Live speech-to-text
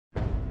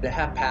To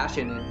have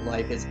passion in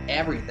life is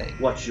everything.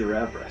 What's your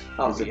Everest?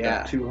 Oh, Is it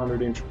yeah. that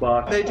 200-inch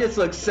buck? They just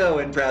look so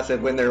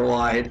impressive when they're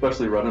wide.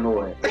 Especially running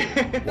away.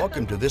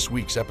 Welcome to this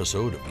week's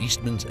episode of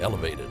Eastmans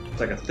Elevated. It's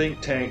like a think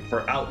tank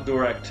for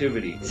outdoor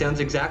activity. Sounds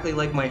exactly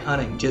like my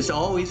hunting. Just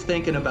always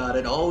thinking about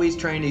it, always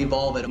trying to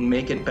evolve it and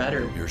make it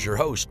better. Here's your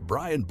host,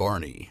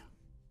 Barney.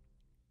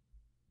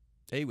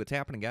 Hey, what's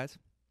happening, guys?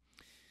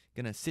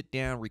 Gonna sit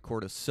down,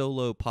 record a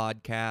solo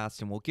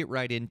podcast, and we'll get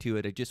right into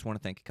it. I just want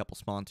to thank a couple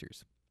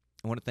sponsors.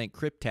 I want to thank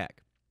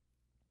Cryptek.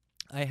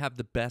 I have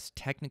the best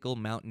technical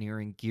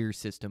mountaineering gear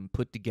system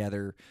put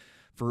together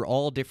for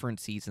all different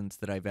seasons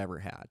that I've ever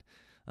had.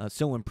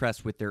 So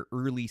impressed with their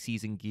early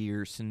season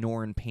gear,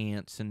 Sonoran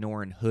pants,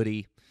 Sonoran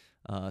hoodie.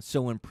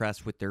 So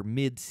impressed with their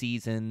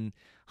mid-season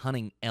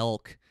hunting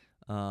elk.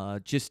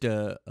 Just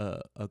a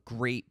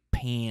great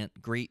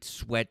pant, great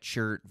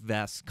sweatshirt,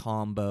 vest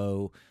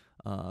combo,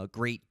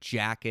 great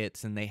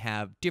jackets, and they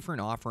have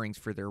different offerings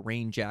for their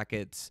rain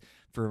jackets,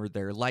 for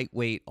their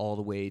lightweight all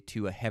the way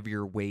to a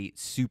heavier weight,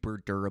 super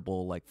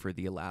durable, like for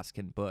the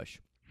Alaskan bush.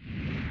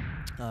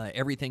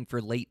 Everything for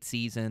late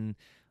season.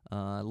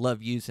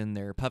 Love using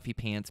their puffy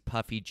pants,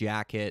 puffy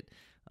jacket.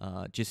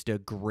 Just a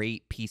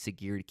great piece of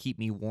gear to keep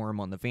me warm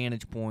on the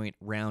vantage point,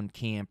 round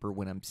camp, or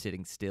when I'm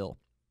sitting still.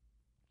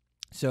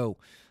 So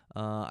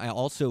I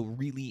also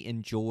really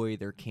enjoy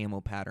their camo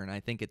pattern.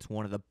 I think it's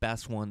one of the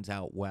best ones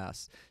out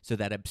west. So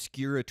that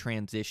Obscura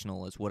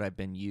Transitional is what I've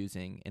been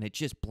using, and it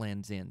just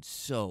blends in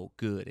so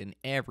good in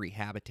every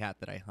habitat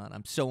that I hunt.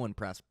 I'm so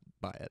impressed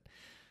by it.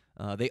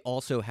 They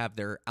also have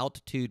their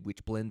Altitude,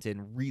 which blends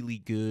in really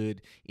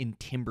good in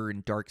timber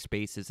and dark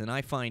spaces, and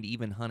I find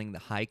even hunting the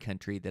high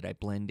country that I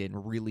blend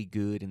in really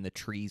good in the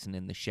trees and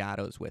in the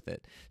shadows with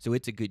it. So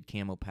it's a good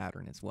camo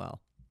pattern as well.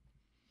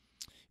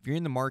 If you're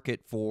in the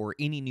market for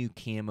any new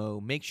camo,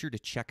 make sure to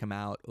check them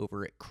out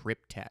over at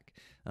Cryptek.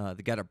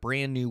 They got a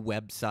brand new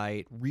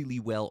website, really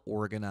well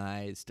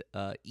organized,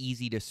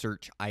 easy to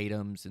search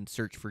items and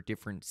search for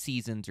different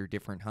seasons or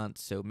different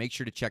hunts. So make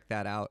sure to check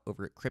that out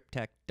over at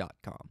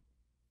cryptek.com.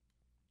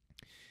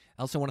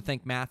 I also want to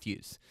thank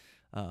Matthews.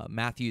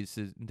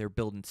 They're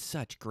building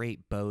such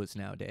great bows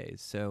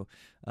nowadays. So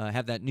I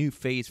have that new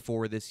Phase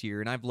 4 this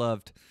year, and I've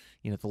loved,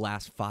 the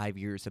last 5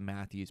 years of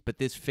Matthews. But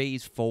this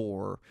Phase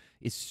 4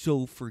 is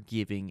so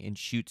forgiving and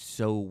shoots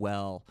so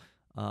well.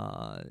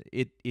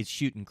 It is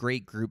shooting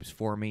great groups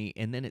for me,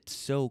 and then it's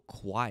so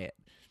quiet.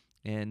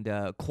 And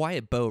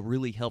quiet bow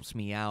really helps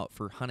me out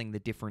for hunting the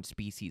different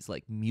species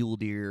like mule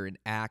deer and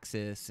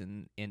axis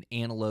and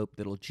antelope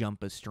that'll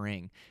jump a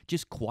string.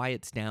 Just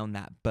quiets down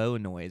that bow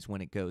noise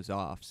when it goes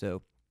off.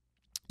 So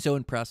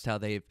impressed how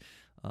they've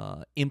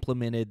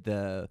implemented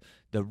the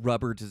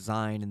rubber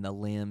design in the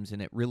limbs,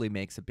 and it really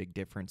makes a big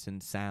difference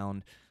in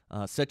sound.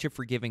 Such a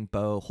forgiving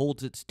bow,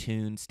 holds its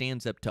tune,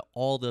 stands up to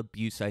all the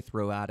abuse I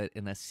throw at it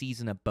in a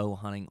season of bow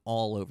hunting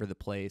all over the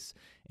place,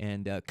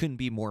 and couldn't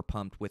be more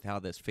pumped with how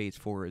this Phase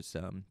 4 is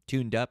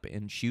tuned up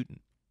and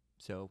shooting.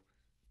 So,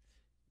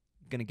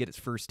 going to get its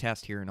first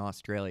test here in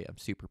Australia. I'm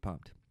super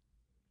pumped.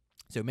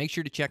 So make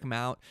sure to check them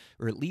out,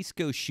 or at least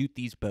go shoot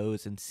these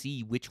bows and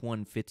see which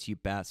one fits you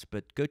best.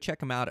 But go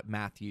check them out at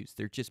Matthews.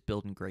 They're just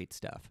building great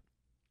stuff.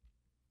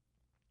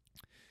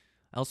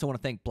 I also want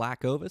to thank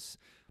Black Ovis.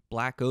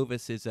 Black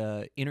Ovis is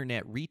an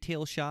internet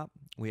retail shop.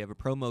 We have a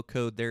promo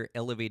code there,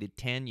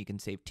 Elevated10. You can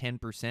save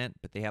 10%,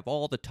 but they have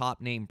all the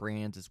top name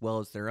brands as well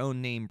as their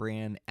own name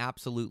brand,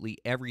 absolutely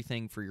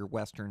everything for your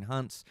Western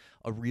hunts,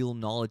 a real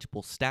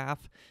knowledgeable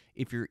staff.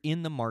 If you're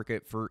in the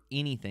market for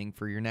anything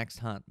for your next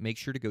hunt, make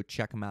sure to go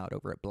check them out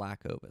over at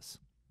Black Ovis.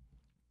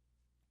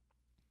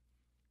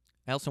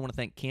 I also want to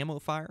thank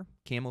CamoFire.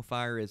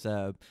 CamoFire is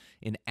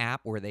an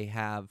app where they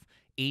have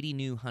 80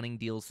 new hunting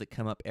deals that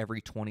come up every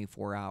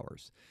 24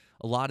 hours.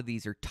 A lot of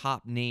these are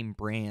top name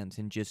brands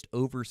and just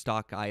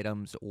overstock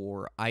items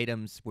or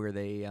items where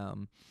they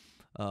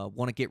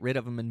want to get rid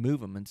of them and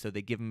move them, and so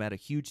they give them at a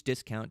huge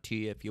discount to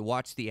you. If you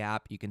watch the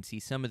app, you can see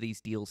some of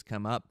these deals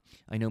come up.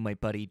 I know my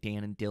buddy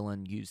Dan and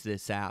Dylan use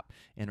this app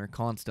and are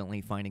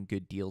constantly finding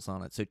good deals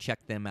on it, so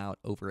check them out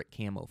over at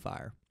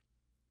CamoFire.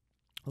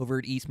 Over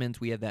at Eastmans,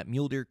 we have that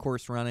mule deer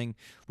course running.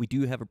 We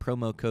do have a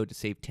promo code to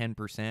save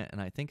 10%, and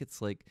I think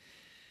it's like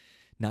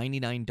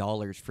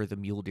 $99 for the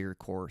mule deer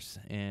course,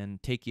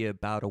 and take you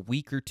about a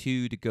week or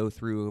two to go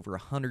through over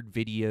 100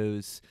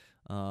 videos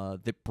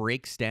that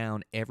breaks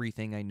down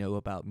everything I know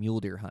about mule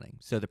deer hunting.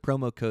 So the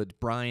promo code's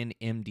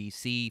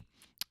BrianMDC.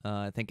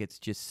 I think it's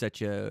just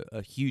such a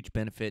huge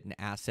benefit and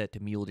asset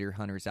to mule deer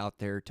hunters out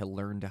there to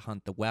learn to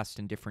hunt the West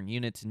in different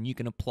units, and you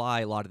can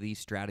apply a lot of these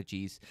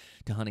strategies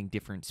to hunting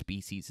different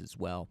species as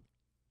well.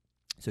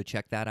 So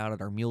check that out at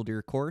our mule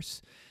deer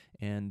course,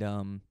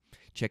 and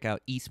check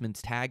out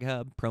Eastman's Tag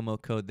Hub. Promo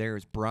code there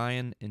is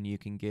Brian, and you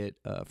can get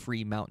a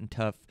free Mountain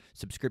Tough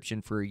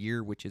subscription for a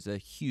year, which is a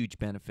huge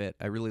benefit.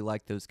 I really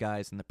like those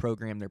guys and the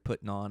program they're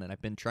putting on, and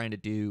I've been trying to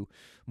do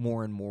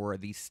more and more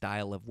of these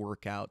style of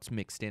workouts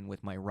mixed in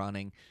with my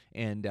running,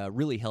 and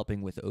really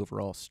helping with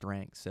overall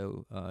strength.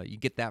 So you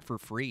get that for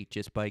free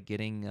just by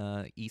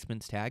getting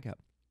Eastman's Tag Hub.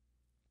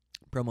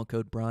 Promo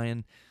code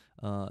Brian.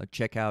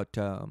 check out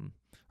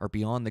our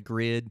Beyond the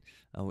Grid.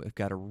 We've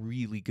got a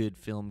really good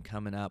film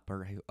coming up,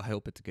 or I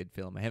hope it's a good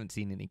film. I haven't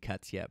seen any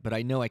cuts yet, but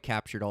I know I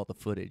captured all the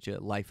footage,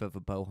 Life of a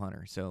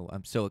Bowhunter. So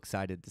I'm so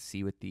excited to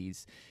see what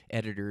these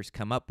editors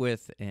come up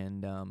with,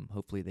 and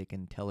hopefully they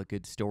can tell a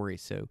good story.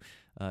 So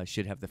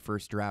should have the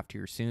first draft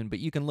here soon. But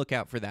you can look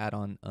out for that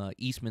on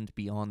Eastman's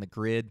Beyond the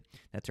Grid.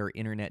 That's our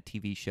internet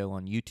TV show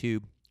on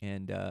YouTube.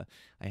 And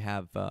I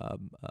have a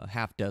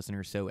half dozen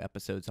or so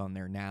episodes on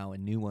there now,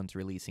 and new ones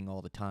releasing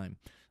all the time.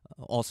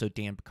 Also,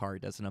 Dan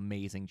Picard does an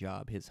amazing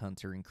job. His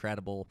hunts are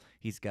incredible.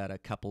 He's got a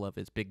couple of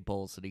his big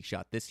bulls that he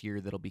shot this year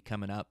that'll be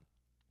coming up.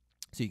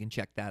 So you can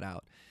check that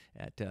out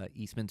at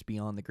Eastman's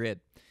Beyond the Grid.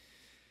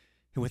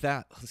 And with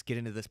that, let's get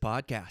into this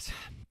podcast.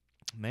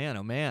 Man,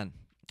 oh man.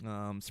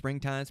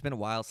 Springtime, it's been a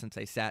while since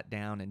I sat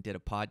down and did a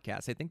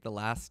podcast. I think the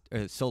last,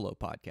 solo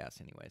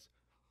podcast anyways.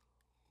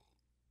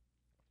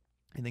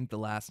 I think the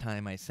last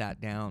time I sat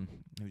down,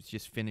 I was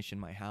just finishing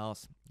my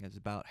house. I was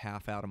about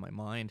half out of my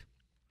mind.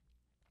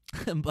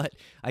 But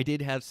I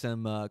did have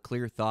some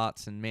clear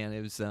thoughts, and man,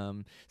 it was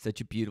such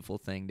a beautiful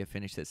thing to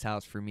finish this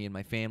house for me and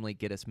my family,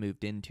 get us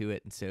moved into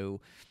it. And so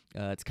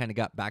it's kind of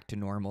got back to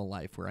normal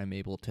life where I'm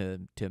able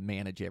to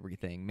manage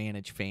everything,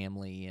 manage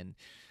family, and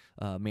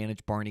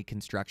manage Barney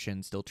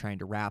construction, still trying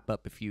to wrap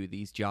up a few of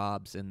these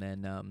jobs, and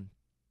then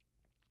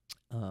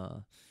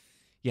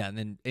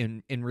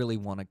and really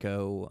want to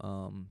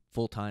go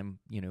full-time,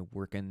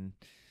 working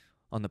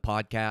on the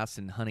podcast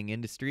and hunting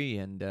industry,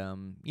 and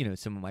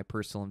some of my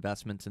personal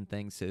investments and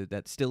things. So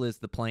that still is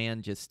the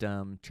plan, just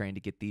trying to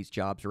get these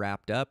jobs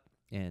wrapped up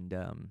and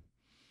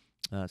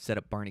set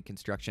up Barney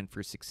Construction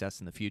for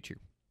success in the future.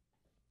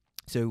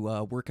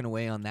 So working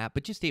away on that,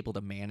 but just able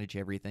to manage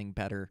everything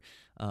better.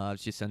 I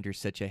was just under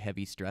such a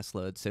heavy stress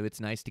load. So it's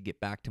nice to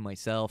get back to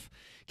myself,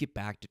 get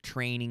back to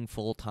training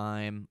full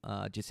time.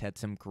 Just had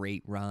some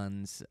great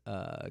runs,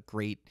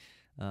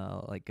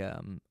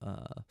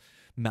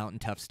 Mountain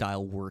Tough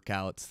style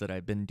workouts that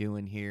I've been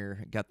doing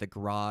here. Got the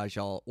garage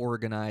all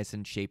organized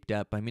and shaped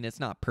up. I mean,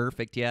 it's not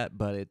perfect yet,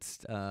 but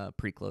it's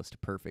pretty close to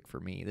perfect for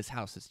me. This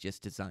house is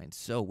just designed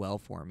so well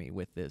for me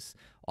with this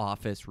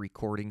office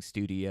recording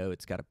studio.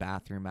 It's got a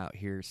bathroom out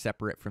here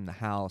separate from the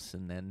house,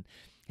 and then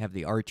have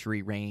the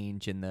archery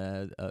range and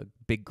the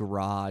big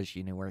garage,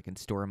 where I can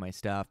store my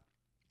stuff.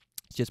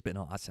 It's just been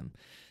awesome.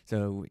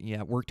 So,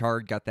 yeah, worked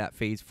hard, got that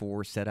phase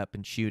 4 set up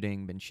and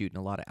shooting. Been shooting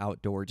a lot of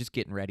outdoor, just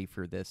getting ready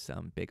for this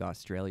big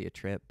Australia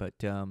trip. But,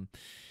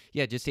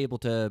 just able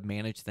to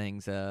manage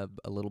things a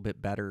little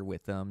bit better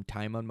with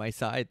time on my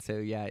side. So,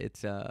 yeah,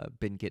 it's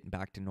been getting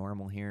back to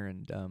normal here.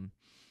 And,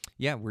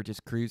 we're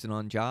just cruising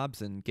on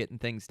jobs and getting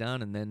things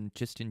done, and then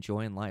just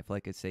enjoying life.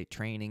 Like I say,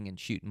 training and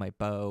shooting my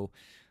bow,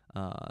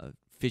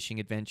 fishing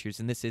adventures.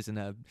 And this isn't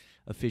a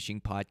fishing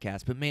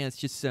podcast, but man, it's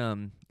just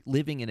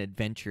living an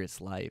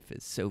adventurous life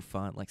is so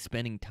fun. Like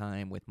spending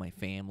time with my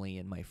family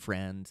and my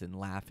friends and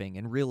laughing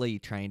and really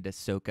trying to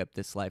soak up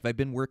this life. I've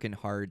been working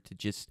hard to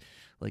just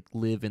like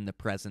live in the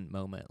present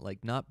moment,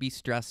 like not be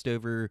stressed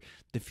over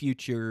the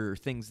future or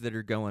things that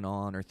are going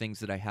on or things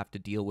that I have to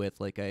deal with.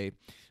 Like I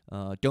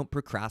don't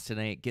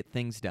procrastinate, get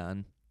things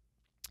done,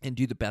 and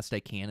do the best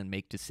I can and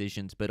make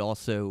decisions, but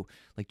also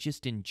like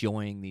just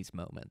enjoying these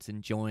moments,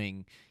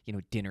 enjoying,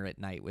 dinner at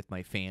night with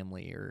my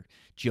family, or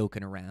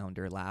joking around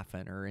or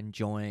laughing, or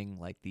enjoying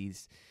like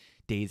these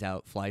days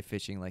out fly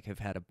fishing. Like I've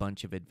had a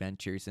bunch of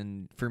adventures,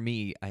 and for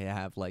me, I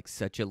have like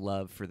such a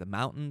love for the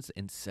mountains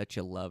and such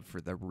a love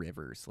for the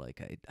rivers.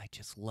 Like I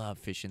just love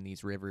fishing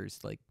these rivers.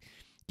 Like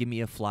give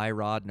me a fly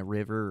rod in a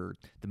river or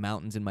the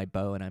mountains in my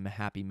bow, and I'm a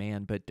happy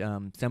man. But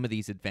some of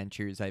these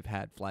adventures I've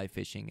had fly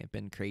fishing have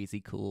been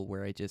crazy cool,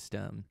 where I just,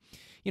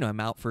 I'm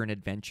out for an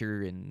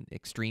adventure in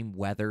extreme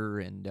weather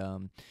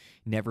and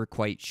never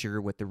quite sure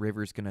what the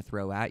river's going to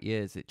throw at you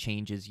as it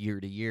changes year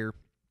to year.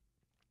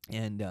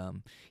 And,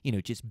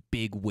 just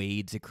big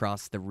wades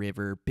across the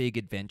river, big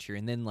adventure.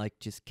 And then like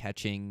just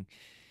catching,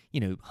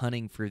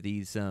 hunting for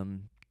these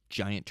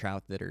giant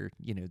trout that are,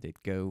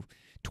 that go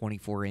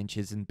 24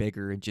 inches and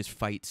bigger, and just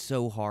fight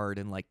so hard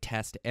and like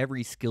test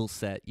every skill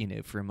set,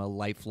 from a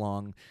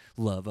lifelong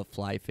love of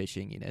fly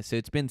fishing, So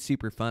it's been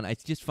super fun. I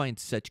just find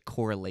such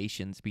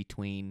correlations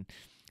between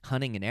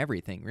hunting and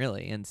everything,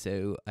 really. And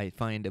so I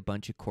find a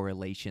bunch of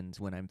correlations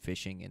when I'm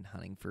fishing and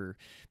hunting for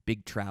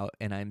big trout,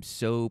 and I'm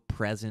so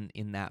present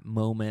in that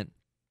moment.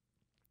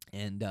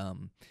 And,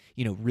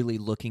 really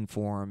looking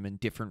for them in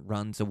different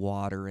runs of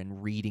water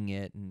and reading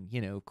it. And,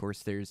 of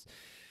course, there's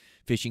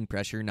fishing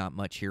pressure, not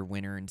much here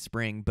winter and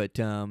spring, but,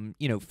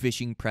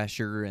 fishing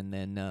pressure, and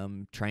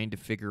then trying to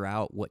figure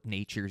out what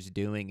nature's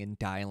doing and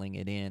dialing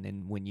it in.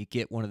 And when you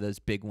get one of those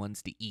big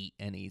ones to eat,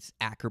 and he's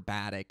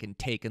acrobatic and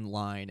taking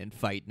line and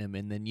fighting him,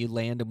 and then you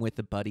land him with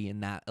a buddy,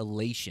 and that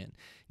elation,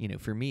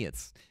 for me,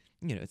 it's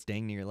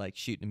dang near like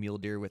shooting a mule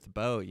deer with a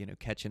bow,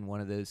 catching one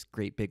of those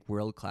great big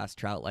world-class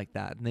trout like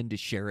that, and then to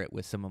share it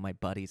with some of my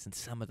buddies and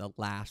some of the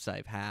laughs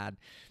I've had.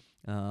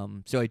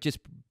 So I've just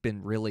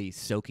been really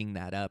soaking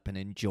that up and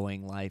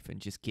enjoying life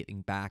and just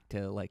getting back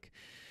to like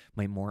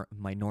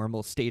my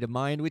normal state of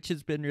mind, which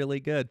has been really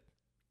good.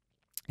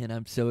 And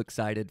I'm so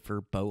excited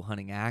for bow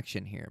hunting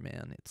action here,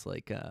 man. It's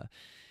like,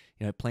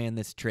 I planned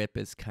this trip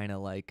as kind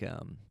of like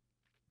a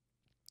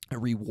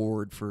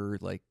reward for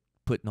like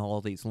putting all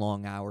these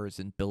long hours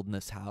and building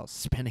this house,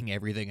 spending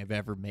everything I've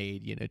ever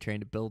made, trying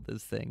to build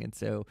this thing. And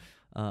so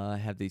I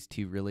have these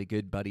two really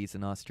good buddies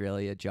in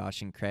Australia,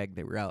 Josh and Craig.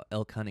 They were out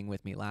elk hunting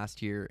with me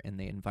last year, and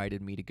they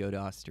invited me to go to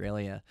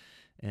Australia.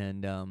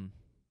 And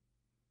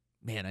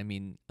man, I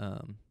mean,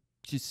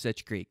 just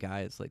such great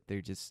guys. Like,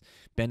 they're just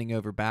bending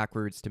over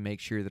backwards to make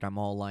sure that I'm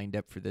all lined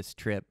up for this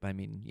trip. I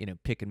mean,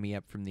 picking me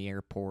up from the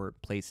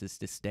airport, places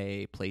to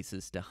stay,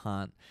 places to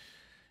hunt,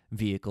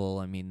 vehicle.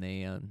 I mean,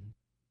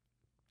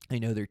 I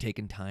know they're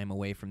taking time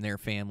away from their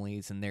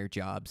families and their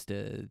jobs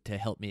to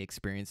help me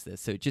experience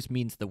this. So it just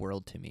means the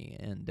world to me,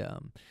 and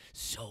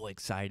so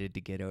excited to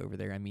get over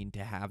there. I mean,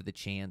 to have the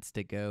chance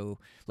to go,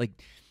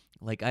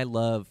 like I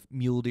love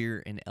mule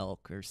deer and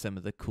elk are some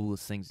of the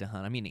coolest things to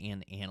hunt. I mean,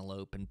 and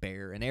antelope and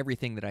bear and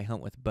everything that I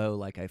hunt with bow.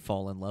 Like, I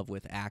fall in love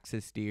with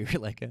axis deer.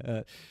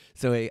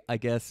 So I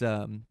guess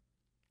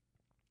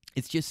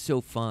it's just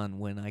so fun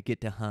when I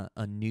get to hunt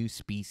a new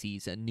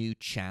species, a new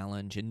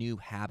challenge, a new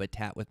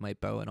habitat with my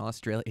bow. And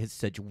Australia is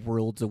such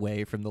worlds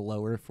away from the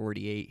lower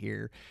 48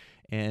 here.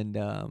 And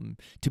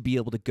to be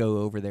able to go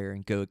over there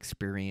and go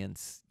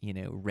experience,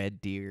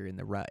 red deer and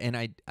the rut. And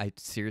I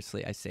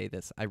seriously, I say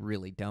this, I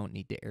really don't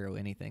need to arrow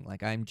anything.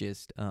 Like, I'm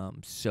just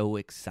so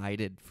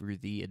excited for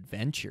the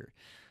adventure.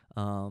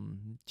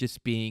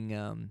 Just being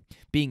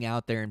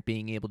out there and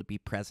being able to be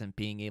present,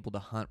 being able to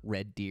hunt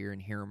red deer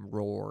and hear them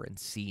roar and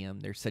see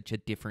them. They're such a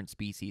different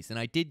species. And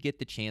I did get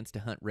the chance to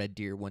hunt red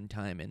deer one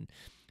time in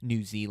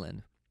New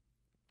Zealand.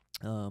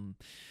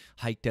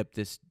 Hiked up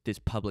this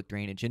public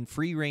drainage, and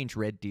free range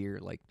red deer,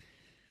 like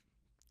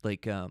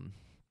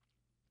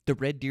the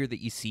red deer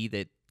that you see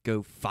that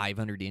go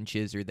 500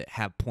 inches or that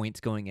have points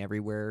going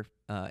everywhere.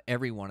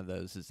 Every one of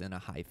those is in a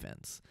high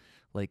fence,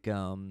 like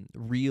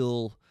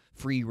real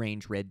free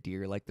range red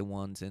deer, like the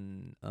ones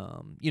in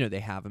they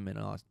have them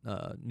in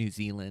New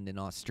Zealand and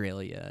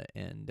Australia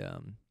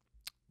and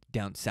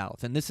down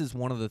south. And this is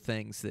one of the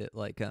things that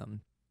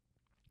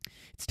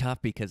it's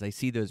tough because I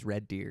see those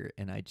red deer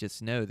and I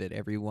just know that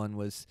everyone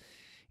was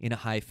in a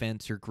high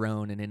fence or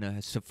grown and in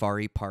a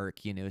safari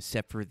park,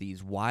 except for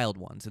these wild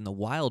ones. And the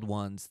wild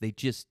ones,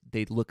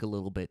 they look a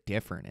little bit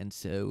different. And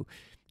so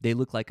they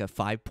look like a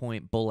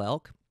 5-point bull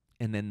elk,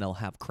 and then they'll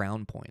have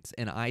crown points.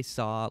 And I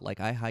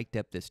hiked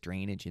up this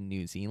drainage in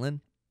New Zealand,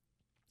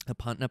 up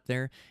hunting up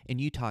there,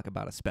 and you talk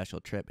about a special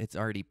trip. It's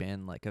already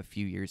been like a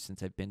few years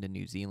since I've been to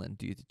New Zealand.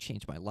 Dude, it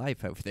changed my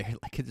life over there.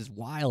 Like, it's just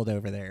wild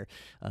over there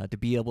to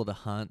be able to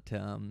hunt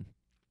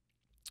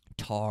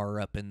tar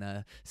up in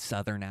the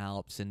southern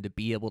Alps and to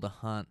be able to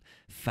hunt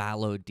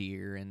fallow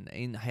deer.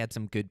 And I had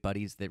some good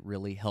buddies that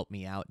really helped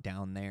me out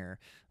down there.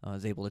 I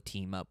was able to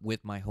team up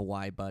with my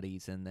Hawaii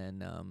buddies, and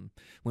then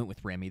went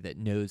with Remy that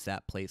knows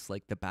that place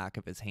like the back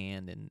of his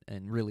hand,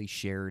 and really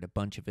shared a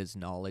bunch of his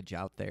knowledge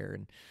out there.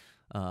 And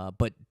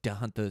but to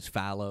hunt those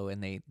fallow,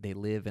 and they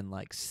live in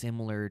like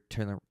similar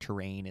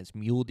terrain as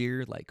mule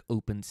deer, like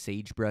open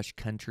sagebrush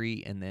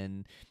country. And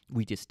then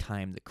we just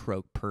timed the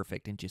croak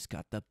perfect and just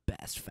got the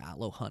best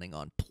fallow hunting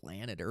on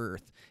planet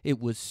Earth.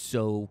 It was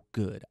so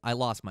good. I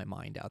lost my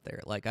mind out there.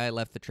 Like, I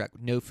left the truck,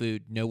 no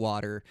food, no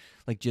water,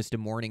 like just a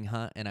morning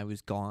hunt, and I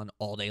was gone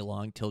all day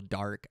long till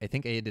dark. I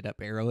think I ended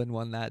up arrowing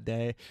one that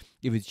day.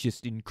 It was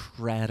just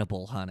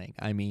incredible hunting.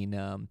 I mean,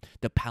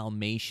 the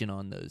palmation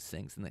on those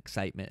things and the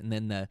excitement, and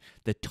then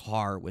the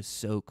tar was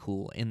so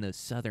cool in the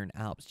southern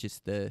Alps,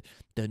 just the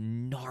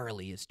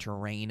gnarliest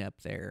terrain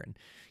up there, and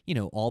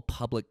all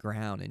public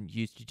ground, and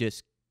you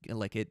just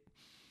like it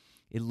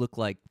looked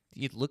like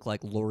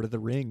Lord of the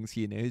Rings.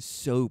 It's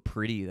so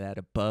pretty, that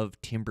above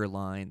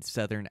timberline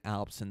southern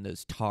Alps, and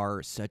those tar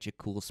are such a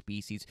cool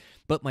species.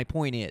 But my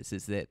point is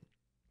that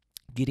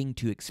getting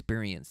to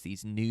experience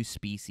these new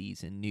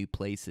species and new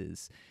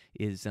places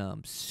is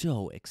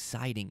so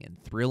exciting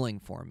and thrilling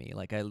for me.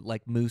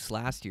 Like moose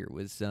last year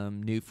was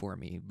new for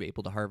me,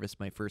 able to harvest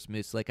my first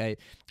moose. Like, I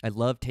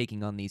love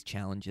taking on these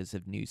challenges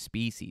of new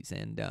species.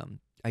 And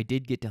I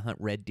did get to hunt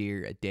red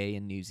deer a day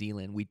in New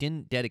Zealand. We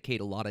didn't dedicate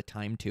a lot of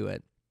time to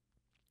it.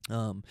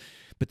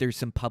 But there's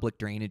some public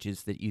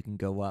drainages that you can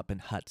go up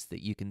and huts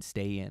that you can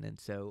stay in. And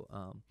so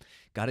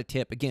got a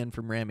tip again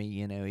from Remy.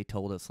 He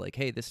told us like,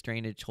 hey, this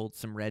drainage holds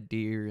some red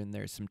deer and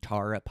there's some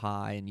tar up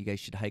high and you guys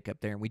should hike up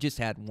there. And we just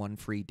had one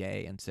free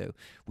day. And so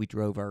we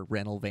drove our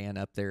rental van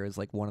up there. It was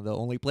like one of the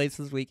only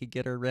places we could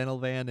get our rental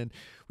van. And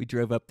we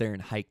drove up there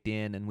and hiked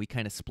in, and we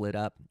kind of split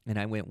up, and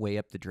I went way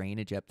up the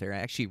drainage up there. I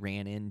actually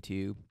ran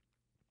into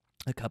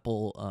a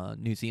couple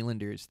New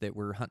Zealanders that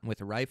were hunting with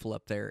a rifle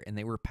up there, and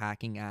they were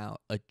packing out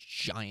a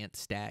giant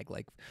stag,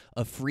 like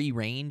a free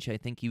range. I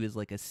think he was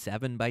like a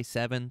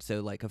 7x7,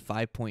 so like a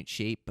 5-point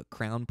shape, but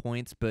crown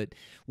points, but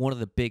one of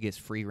the biggest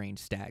free range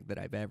stag that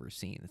I've ever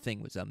seen. The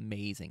thing was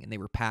amazing, and they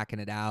were packing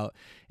it out,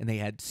 and they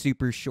had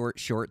super short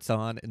shorts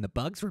on, and the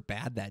bugs were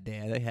bad that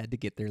day. They had to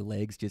get their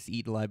legs just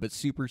eaten alive, but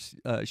super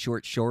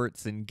short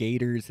shorts and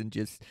gaiters, and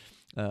just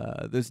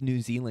those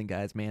New Zealand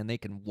guys, man, they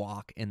can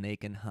walk and they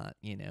can hunt,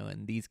 you know,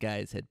 and these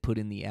guys had put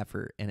in the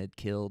effort and had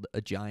killed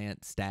a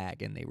giant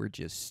stag, and they were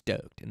just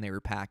stoked and they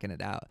were packing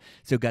it out.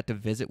 So got to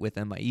visit with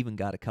them. I even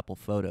got a couple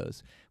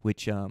photos,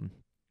 which I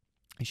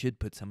should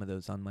put some of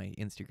those on my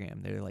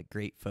Instagram. They're like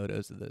great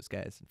photos of those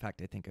guys. In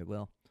fact, I think I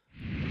will.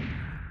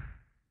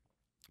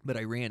 But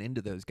I ran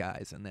into those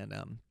guys, and then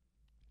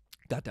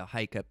got to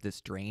hike up this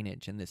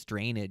drainage, and this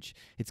drainage,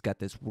 it's got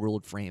this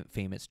world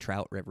famous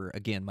trout river.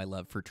 Again, my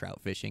love for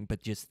trout fishing,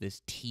 but just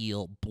this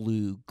teal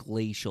blue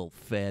glacial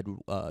fed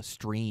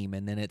stream,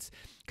 and then it's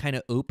kind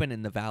of open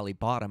in the valley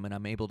bottom, and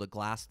I'm able to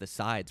glass the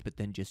sides, but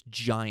then just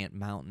giant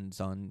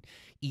mountains on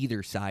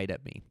either side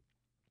of me.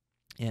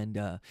 And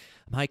I'm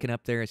hiking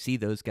up there. I see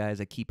those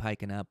guys. I keep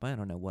hiking up. I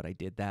don't know what I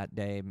did that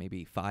day,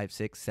 maybe 5,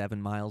 6,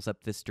 7 miles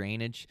up this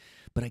drainage.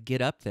 But I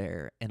get up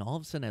there, and all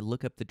of a sudden I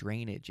look up the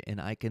drainage,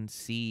 and I can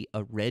see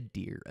a red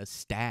deer, a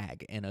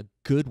stag, and a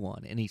good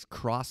one. And he's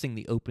crossing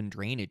the open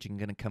drainage and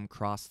going to come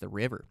cross the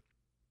river.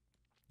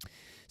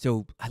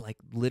 So I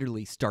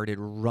literally started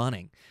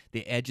running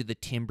the edge of the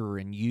timber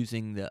and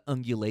using the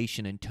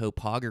undulation and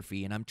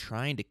topography, and I'm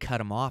trying to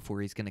cut him off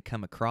where he's going to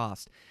come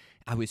across.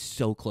 I was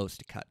so close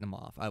to cutting him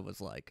off. I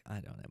was like, I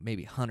don't know,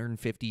 maybe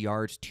 150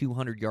 yards,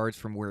 200 yards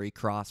from where he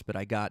crossed, but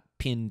I got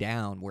pinned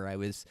down where I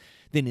was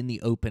then in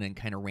the open and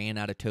kind of ran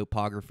out of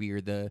topography, or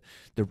the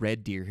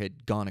red deer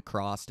had gone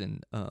across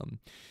and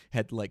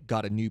had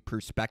got a new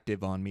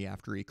perspective on me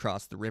after he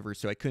crossed the river,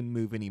 so I couldn't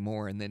move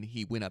anymore, and then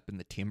he went up in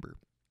the timber.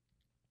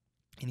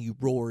 And he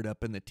roared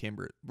up in the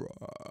timber.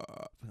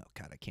 Oh,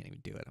 God, I can't even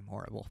do it. I'm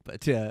horrible.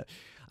 But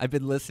I've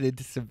been listening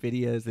to some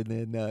videos, and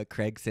then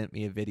Craig sent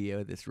me a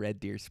video of this red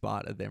deer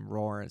spot of them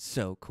roaring.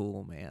 So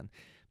cool, man.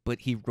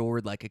 But he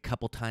roared a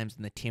couple times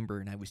in the timber,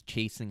 and I was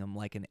chasing him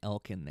like an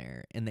elk in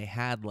there. And they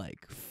had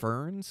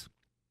ferns.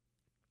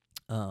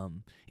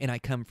 And I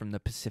come from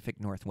the Pacific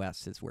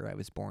Northwest is where I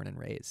was born and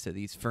raised. So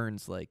these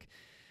ferns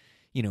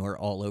are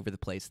all over the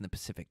place in the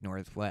Pacific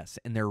Northwest.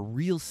 And they're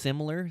real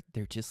similar.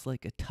 They're just a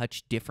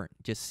touch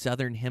different. Just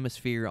southern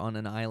hemisphere on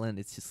an island.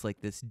 It's just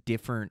this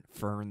different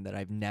fern that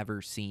I've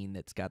never seen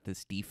that's got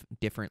this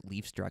different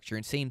leaf structure.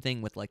 And same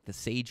thing with the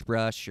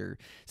sagebrush, or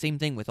same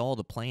thing with all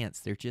the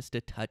plants. They're just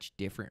a touch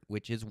different,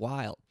 which is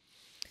wild.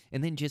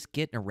 And then just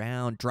getting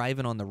around,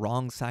 driving on the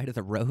wrong side of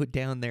the road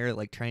down there,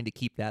 trying to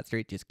keep that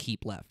straight, just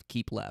keep left,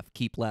 keep left,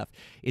 keep left.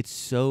 It's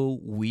so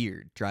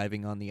weird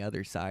driving on the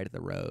other side of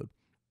the road.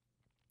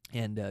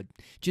 And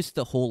just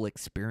the whole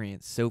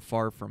experience, so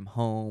far from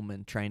home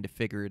and trying to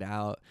figure it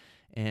out.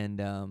 And,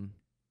 man,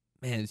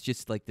 it's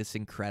just this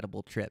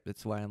incredible trip.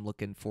 That's why I'm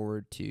looking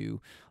forward to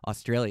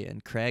Australia.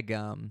 And Craig,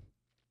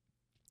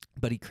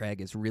 buddy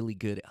Craig, is really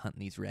good at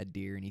hunting these red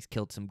deer, and he's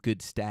killed some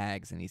good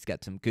stags, and he's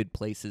got some good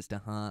places to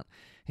hunt.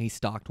 And he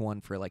stalked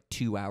one for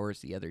 2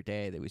 hours the other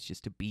day that was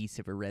just a beast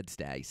of a red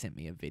stag. He sent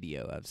me a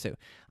video of. So,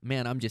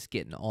 man, I'm just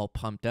getting all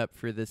pumped up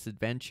for this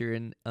adventure.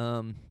 And,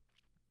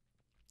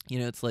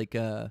 it's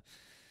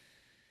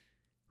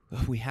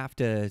we have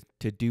to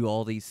do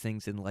all these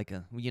things in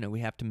we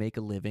have to make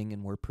a living,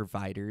 and we're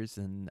providers.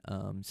 And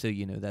so,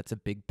 that's a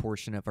big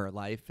portion of our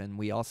life. And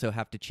we also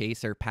have to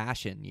chase our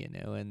passion,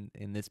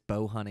 and this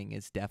bow hunting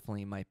is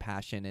definitely my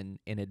passion,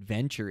 and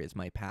adventure is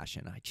my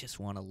passion. I just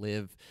want to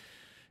live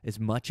as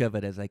much of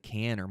it as I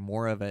can, or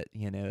more of it.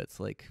 It's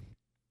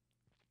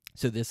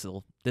so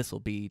this'll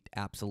be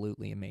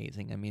absolutely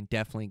amazing. I mean,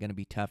 definitely going to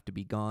be tough to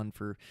be gone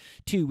for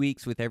 2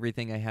 weeks with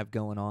everything I have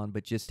going on,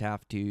 but just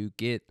have to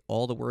get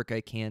all the work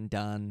I can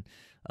done.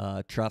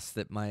 Trust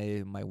that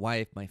my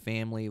wife, my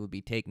family will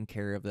be taken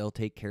care of. They'll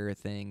take care of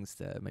things.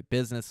 My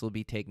business will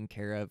be taken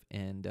care of,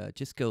 and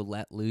just go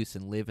let loose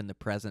and live in the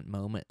present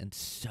moment and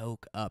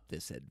soak up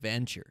this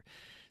adventure.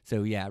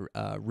 So, yeah,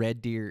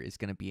 red deer is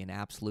going to be an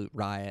absolute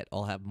riot.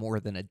 I'll have more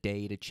than a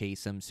day to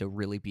chase them, so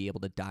really be able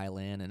to dial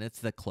in. And it's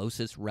the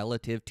closest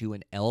relative to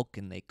an elk,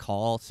 and they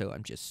call, so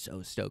I'm just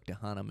so stoked to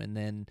hunt them. And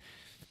then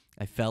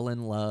I fell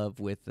in love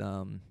with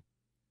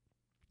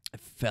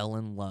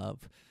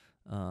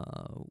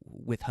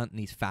hunting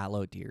these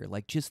fallow deer,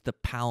 just the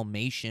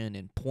palmation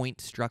and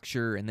point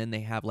structure. And then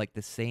they have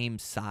the same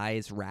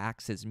size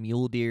racks as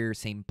mule deer,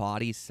 same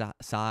body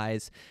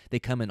size. They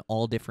come in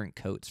all different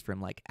coats,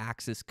 from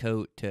axis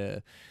coat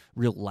to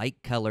real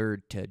light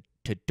colored to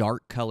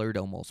dark colored,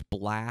 almost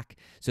black.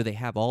 So they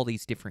have all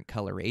these different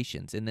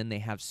colorations, and then they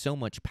have so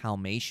much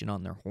palmation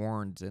on their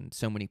horns and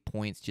so many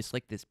points, just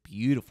this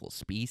beautiful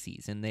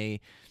species. And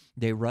they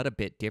rut a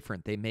bit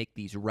different. They make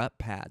these rut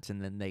pads,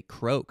 and then they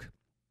croak.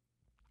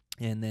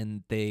 And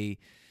then they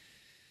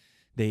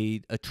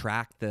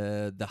attract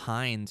the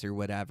hinds or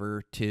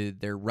whatever to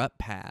their rut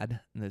pad,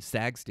 and the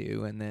stags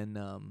do, and then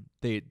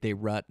they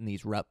rut in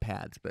these rut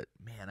pads. But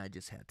man, I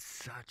just had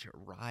such a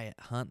riot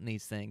hunting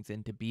these things,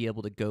 and to be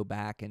able to go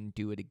back and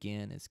do it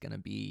again is going to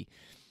be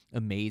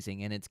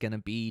amazing, and it's going to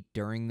be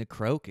during the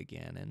croak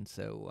again. And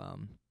so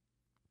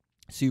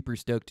super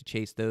stoked to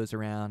chase those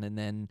around, and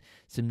then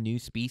some new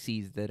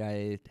species that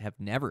I have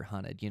never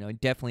hunted. I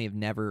definitely have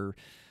never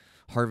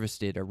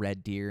harvested a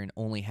red deer and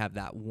only have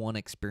that one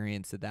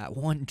experience of that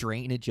one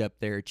drainage up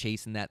there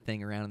chasing that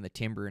thing around in the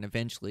timber. And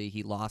eventually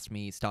he lost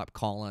me, stopped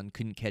calling,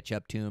 couldn't catch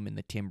up to him in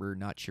the timber,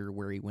 not sure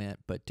where he went.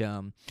 But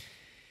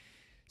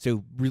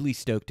so really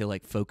stoked to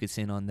like focus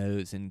in on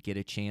those and get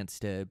a chance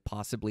to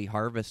possibly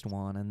harvest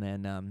one. And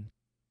then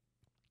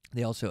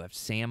they also have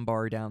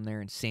sandbar down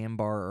there, and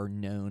sandbar are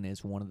known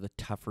as one of the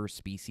tougher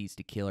species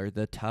to kill, or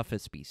the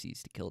toughest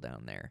species to kill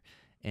down there.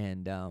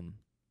 And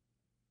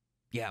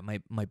yeah,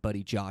 my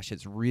buddy Josh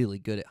is really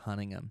good at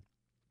hunting them.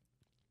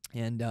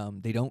 And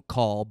they don't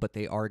call, but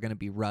they are going to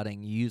be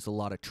rutting. You use a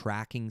lot of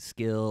tracking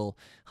skill,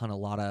 hunt a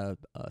lot of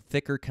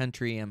thicker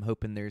country. I'm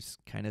hoping there's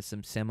kind of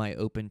some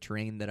semi-open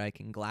terrain that I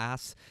can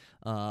glass.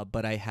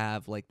 But I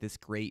have like this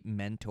great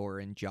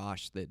mentor in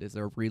Josh that is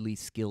a really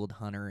skilled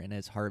hunter and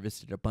has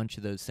harvested a bunch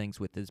of those things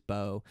with his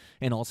bow.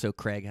 And also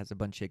Craig has a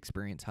bunch of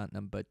experience hunting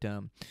them. But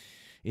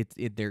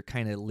they're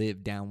kind of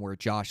live down where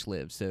Josh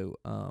lives. So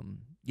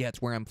yeah,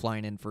 it's where I'm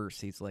flying in first.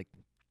 He's like,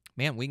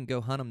 man, we can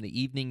go hunt them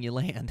the evening you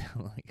land.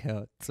 Like,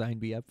 sign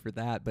me up for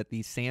that. But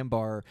these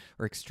sandbar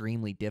are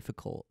extremely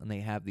difficult, and they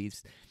have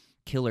these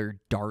killer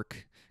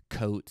dark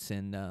coats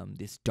and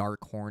this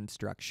dark horn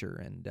structure,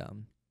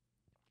 and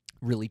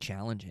really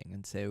challenging.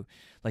 And so,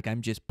 like,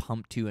 I'm just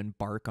pumped to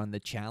embark on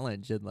the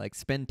challenge and like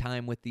spend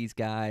time with these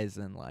guys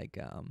and like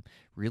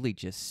really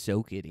just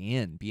soak it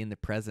in, be in the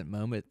present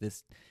moment,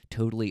 this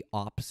totally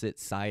opposite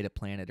side of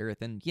planet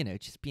Earth. And you know,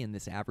 just being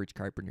this average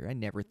carpenter, I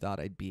never thought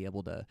I'd be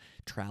able to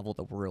travel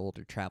the world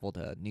or travel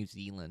to New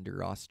Zealand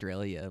or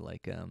Australia.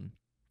 Like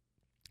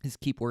just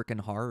keep working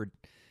hard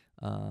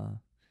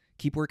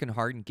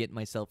and get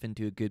myself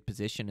into a good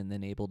position, and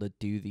then able to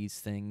do these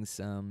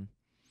things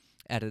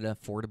at an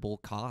affordable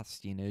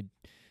cost, you know,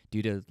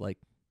 due to like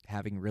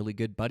having really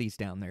good buddies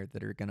down there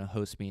that are going to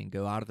host me and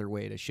go out of their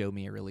way to show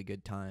me a really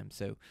good time.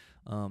 So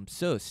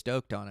so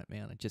stoked on it,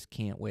 man. I just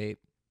can't wait.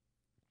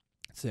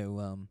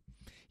 So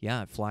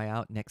yeah, I fly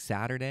out next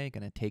Saturday,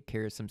 going to take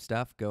care of some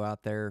stuff, go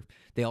out there.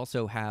 They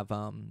also have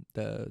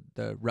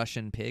the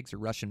Russian pigs or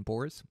Russian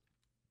boars.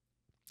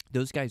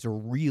 Those guys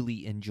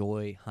really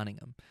enjoy hunting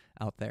them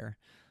out there.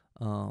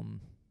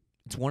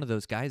 It's one of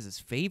those guys'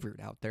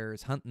 favorite out there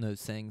is hunting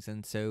those things.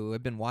 And so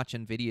I've been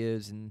watching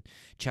videos and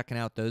checking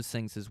out those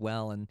things as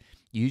well. And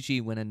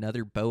usually when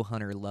another bow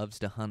hunter loves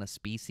to hunt a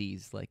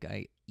species, like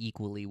I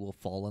equally will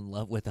fall in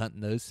love with hunting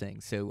those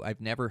things. So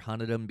I've never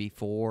hunted them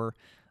before.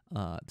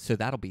 So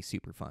that'll be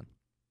super fun.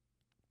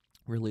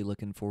 Really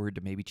looking forward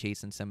to maybe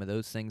chasing some of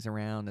those things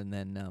around. And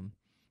then,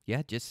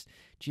 yeah, just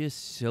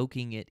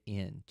soaking it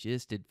in,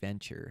 just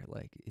adventure.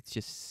 Like, it's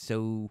just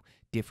so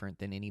different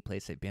than any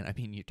place I've been. I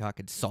mean, you're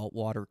talking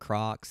saltwater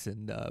crocs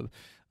and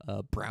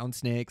brown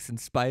snakes and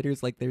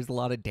spiders. Like, there's a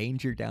lot of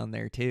danger down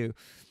there too.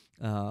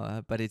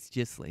 But it's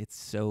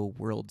so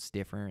worlds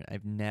different.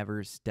 I've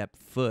never stepped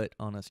foot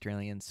on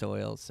Australian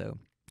soil, so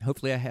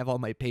hopefully I have all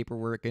my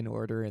paperwork in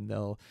order, and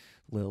they'll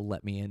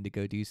let me in to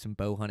go do some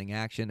bow hunting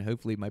action.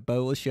 Hopefully my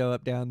bow will show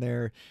up down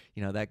there.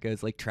 You know, that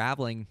goes like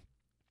traveling.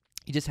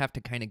 You just have to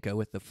kind of go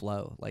with the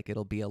flow. Like,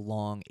 it'll be a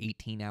long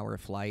 18-hour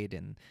flight,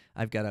 and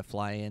I've got to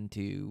fly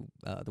into,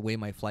 the way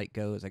my flight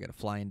goes, I got to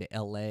fly into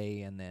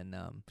LA and then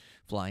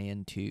fly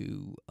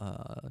into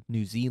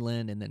New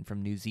Zealand, and then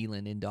from New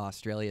Zealand into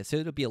Australia. So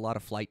it'll be a lot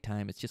of flight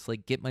time. It's just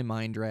like get my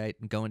mind right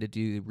and going to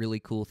do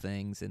really cool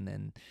things, and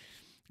then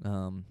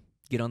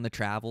get on the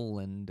travel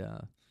and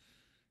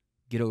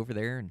get over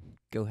there and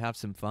go have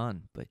some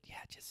fun. But yeah,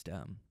 just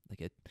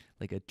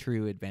like a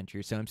true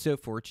adventure. So I'm so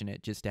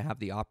fortunate just to have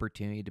the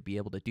opportunity to be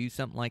able to do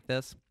something like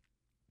this.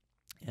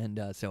 And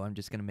so I'm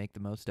just going to make the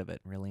most of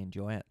it and really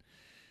enjoy it.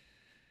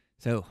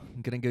 So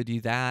I'm going to go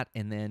do that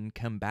and then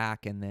come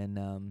back, and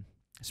then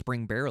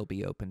spring bear will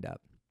be opened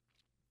up.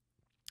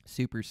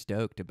 Super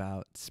stoked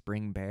about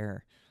spring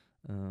bear.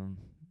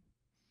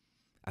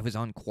 I was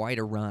on quite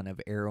a run of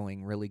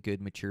arrowing really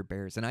good mature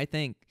bears. And I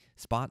think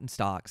spot and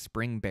stock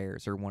spring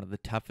bears are one of the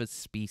toughest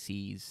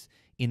species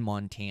in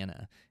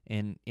Montana.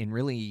 And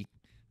really,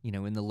 you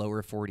know, in the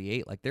lower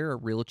 48, like, they're a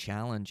real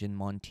challenge in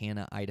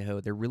Montana, Idaho.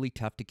 They're really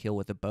tough to kill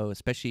with a bow,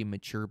 especially a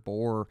mature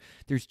boar.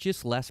 There's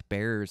just less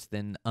bears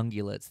than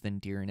ungulates than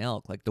deer and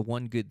elk. Like, the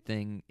one good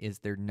thing is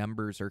their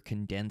numbers are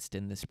condensed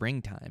in the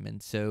springtime.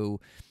 And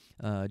so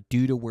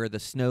due to where the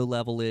snow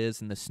level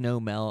is and the snow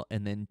melt,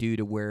 and then due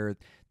to where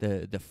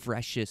the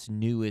freshest,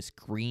 newest,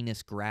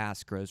 greenest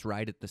grass grows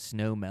right at the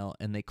snow melt,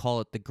 and they call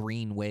it the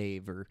green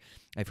wave, or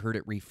I've heard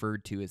it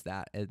referred to as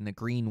that. And the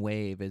green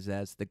wave is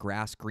as the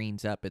grass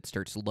greens up, it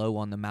starts low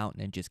on the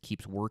mountain and just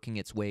keeps working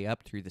its way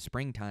up through the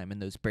springtime,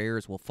 and those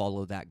bears will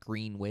follow that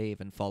green wave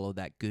and follow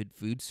that good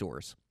food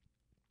source.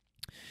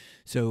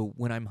 So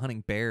when I'm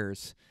hunting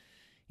bears,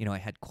 you know, I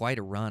had quite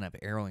a run of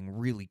arrowing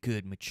really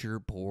good mature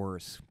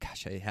boars.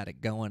 Gosh, I had it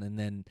going. And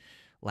then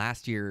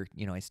last year,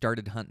 you know, I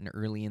started hunting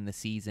early in the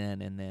season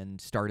and then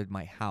started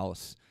my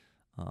house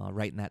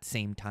right in that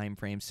same time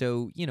frame.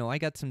 So, you know, I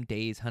got some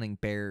days hunting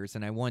bears,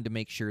 and I wanted to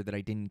make sure that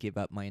I didn't give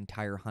up my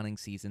entire hunting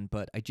season,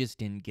 but I just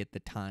didn't get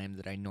the time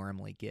that I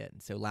normally get.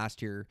 And so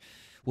last year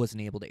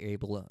wasn't able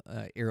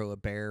to arrow a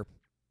bear.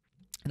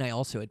 And I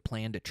also had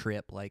planned a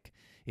trip. Like,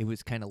 it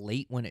was kind of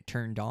late when it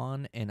turned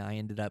on, and I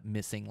ended up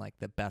missing like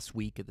the best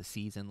week of the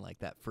season, like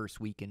that first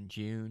week in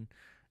June,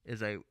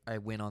 as I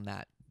went on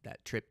that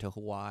trip to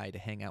Hawaii to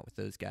hang out with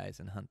those guys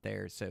and hunt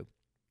there. So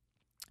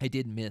I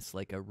did miss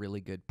like a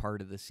really good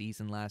part of the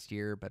season last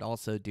year, but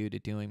also due to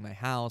doing my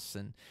house.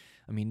 And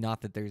I mean,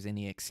 not that there's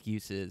any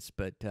excuses,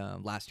 but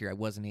last year I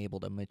wasn't able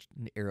to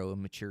arrow a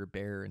mature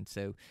bear, and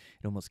so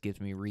it almost gives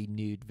me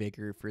renewed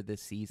vigor for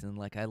this season.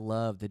 Like, I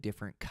love the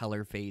different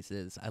color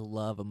phases. I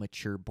love a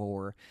mature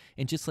boar,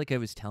 and just like I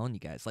was telling you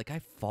guys, like, I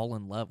fall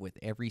in love with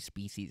every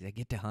species I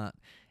get to hunt.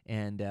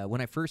 And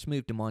when I first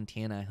moved to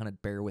Montana, I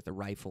hunted bear with a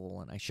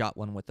rifle, and I shot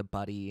one with a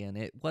buddy, and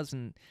it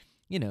wasn't,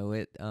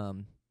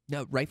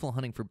 no, rifle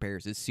hunting for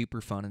bears is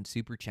super fun and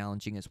super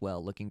challenging as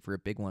well, looking for a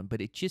big one, but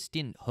it just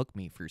didn't hook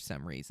me for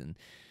some reason.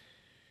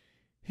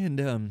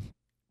 And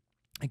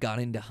I got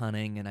into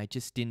hunting, and I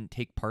just didn't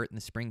take part in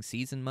the spring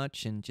season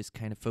much, and just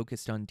kind of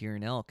focused on deer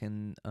and elk.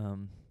 And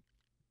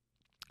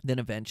then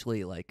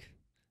eventually, like,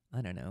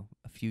 I don't know,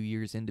 a few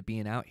years into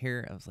being out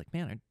here, I was like,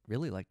 man, I'd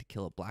really like to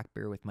kill a black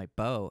bear with my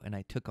bow. And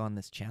I took on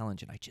this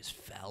challenge, and I just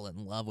fell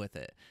in love with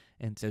it.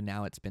 And so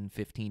now it's been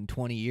 15,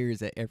 20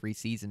 years at every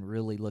season,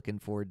 really looking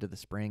forward to the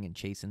spring and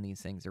chasing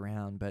these things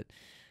around. But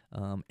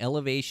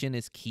elevation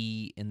is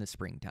key in the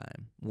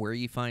springtime. Where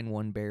you find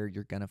one bear,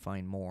 you're going to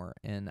find more.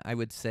 And I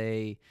would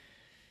say,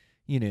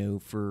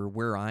 for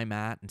where I'm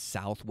at in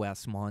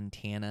southwest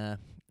Montana,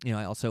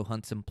 I also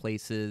hunt some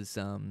places,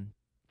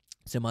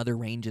 some other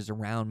ranges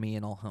around me,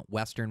 and I'll hunt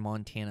western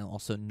Montana.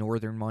 Also,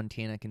 northern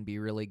Montana can be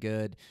really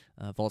good.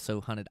 I've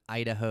also hunted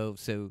Idaho,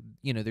 so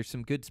there's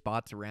some good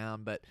spots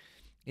around. But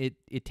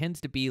it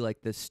tends to be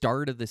like the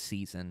start of the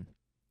season,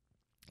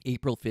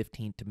 April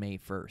 15th to May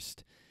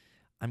 1st.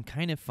 I'm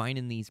kind of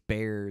finding these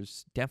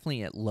bears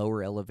definitely at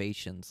lower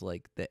elevations.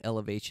 Like, the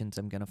elevations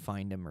I'm going to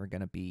find them are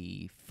going to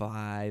be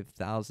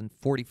 5,000,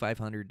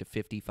 4,500 to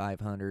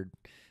 5,500,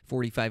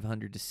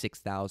 4,500 to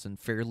 6,000,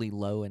 fairly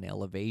low in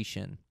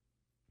elevation.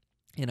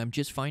 And I'm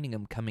just finding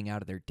them coming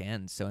out of their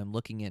dens. So I'm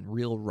looking in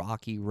real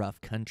rocky,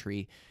 rough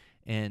country,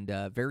 and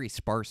very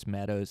sparse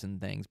meadows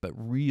and things, but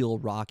real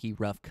rocky,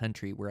 rough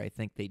country where I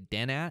think they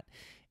den at.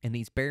 And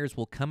these bears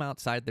will come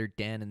outside their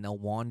den, and they'll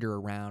wander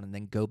around and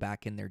then go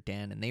back in their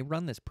den. And they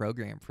run this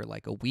program for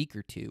like a week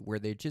or two where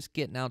they're just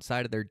getting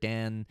outside of their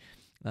den.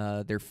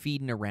 They're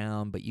feeding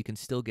around, but you can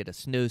still get a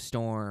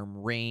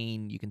snowstorm,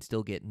 rain. You can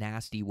still get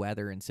nasty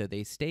weather. And so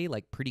they stay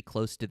like pretty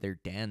close to their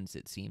dens,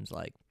 it seems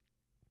like.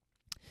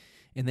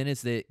 And then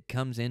as it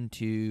comes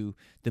into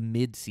the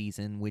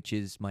mid-season, which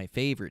is my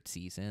favorite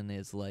season,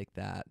 is like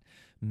that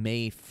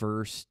May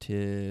 1st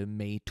to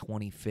May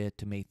 25th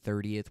to May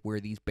 30th,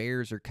 where these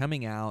bears are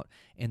coming out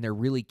and they're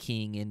really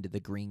keying into the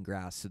green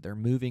grass. So they're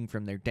moving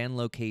from their den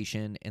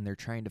location, and they're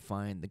trying to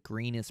find the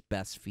greenest,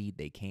 best feed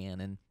they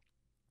can.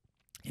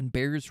 And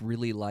bears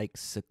really like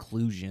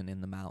seclusion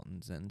in the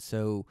mountains. And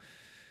so,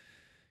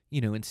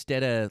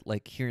 instead of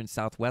like here in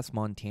southwest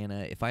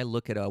Montana, if I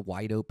look at a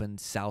wide open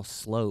south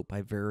slope,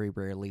 I very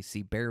rarely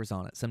see bears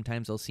on it.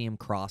 Sometimes I'll see them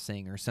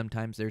crossing, or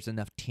sometimes there's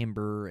enough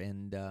timber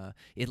and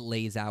it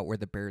lays out where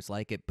the bears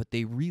like it. But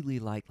they really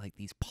like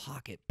these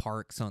pocket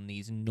parks on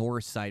these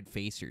north side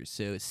facers.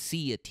 So a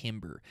sea of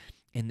timber,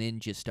 and then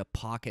just a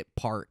pocket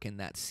park in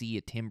that sea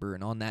of timber.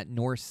 And on that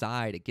north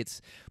side, it gets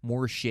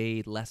more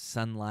shade, less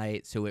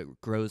sunlight, so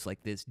it grows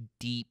like this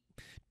deep,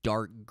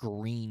 dark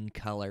green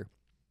color.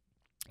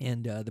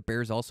 And the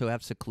bears also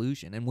have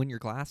seclusion. And when you're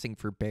glassing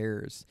for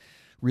bears,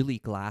 really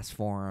glass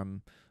for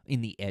them in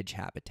the edge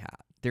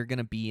habitat. They're going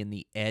to be in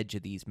the edge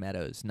of these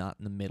meadows, not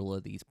in the middle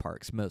of these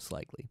parks, most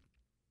likely.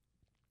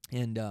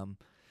 And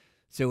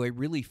so I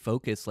really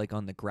focus like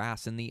on the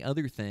grass. And the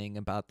other thing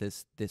about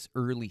this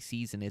early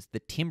season is the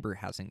timber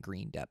hasn't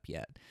greened up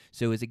yet.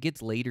 So as it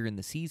gets later in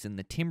the season,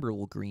 the timber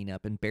will green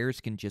up, and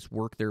bears can just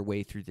work their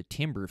way through the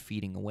timber,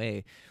 feeding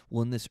away.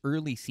 Well, in this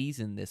early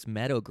season, this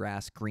meadow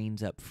grass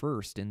greens up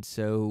first, and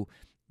so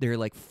they're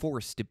like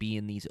forced to be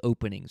in these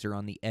openings or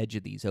on the edge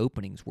of these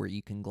openings where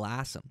you can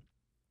glass them.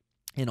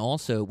 And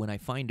also, when I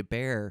find a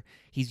bear,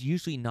 he's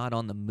usually not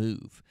on the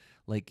move.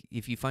 Like,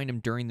 if you find him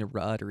during the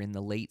rut or in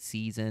the late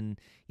season,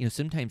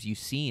 sometimes you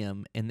see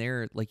him and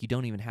they're like, you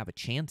don't even have a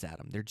chance at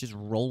them. They're just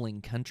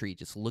rolling country,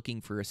 just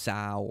looking for a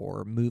sow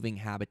or moving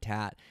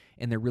habitat,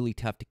 and they're really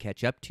tough to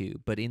catch up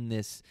to. But in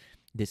this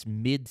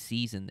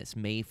mid-season, this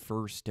May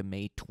 1st to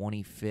May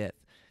 25th,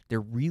 they're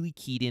really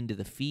keyed into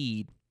the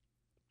feed,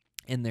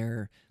 and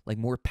they're like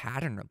more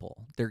patternable.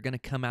 They're going to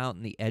come out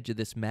in the edge of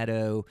this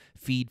meadow,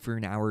 feed for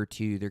an hour or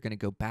two. They're going to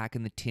go back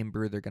in the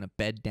timber. They're going to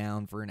bed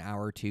down for an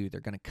hour or two. They're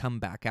going to come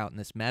back out in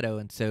this meadow.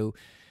 And so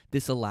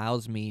this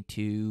allows me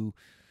to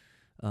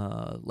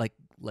like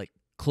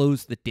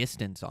close the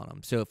distance on them.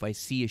 So if I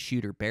see a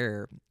shooter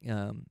bear,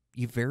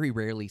 you very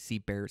rarely see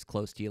bears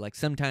close to you. Like,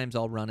 sometimes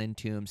I'll run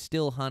into them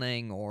still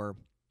hunting, or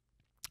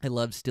I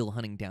love still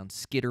hunting down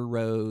skidder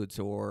roads,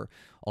 or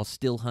I'll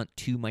still hunt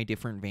to my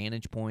different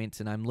vantage points,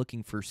 and I'm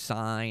looking for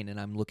sign and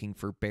I'm looking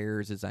for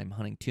bears as I'm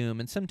hunting to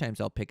them. And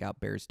sometimes I'll pick out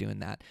bears doing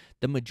that.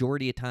 The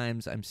majority of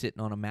times I'm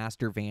sitting on a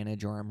master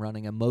vantage, or I'm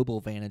running a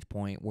mobile vantage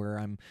point where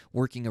I'm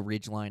working a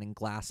ridgeline and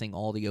glassing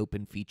all the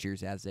open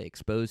features as they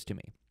expose to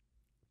me.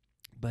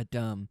 But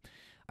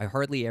I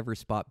hardly ever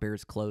spot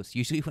bears close.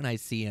 Usually when I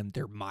see them,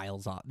 they're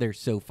miles off. They're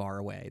so far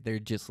away. They're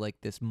just like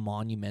this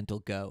monumental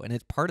go. And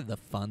it's part of the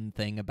fun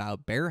thing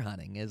about bear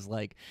hunting is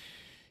like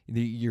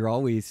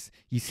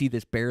you see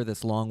this bear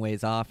this long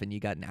ways off and you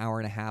got an hour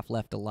and a half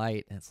left of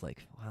light. And it's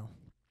like, wow,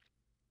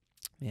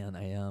 man,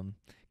 I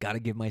got to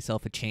give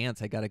myself a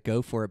chance. I got to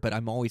go for it. But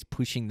I'm always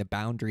pushing the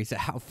boundaries of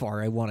how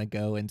far I want to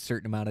go in a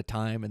certain amount of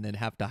time, and then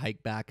have to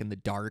hike back in the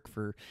dark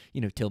for,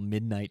 till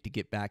midnight to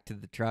get back to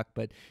the truck.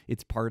 But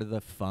it's part of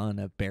the fun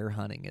of bear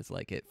hunting, is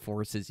like it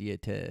forces you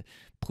to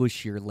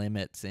push your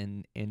limits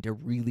and to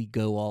really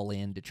go all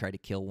in to try to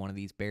kill one of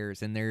these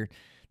bears. And they're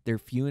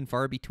few and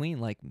far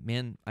between. Like,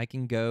 man, I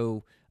can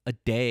go a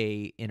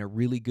day in a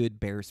really good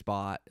bear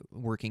spot,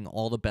 working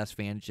all the best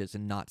vantages,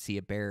 and not see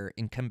a bear,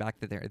 and come back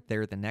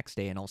there the next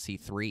day and I'll see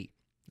 3.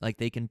 Like,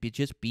 they can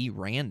just be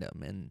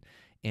random,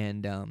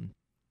 and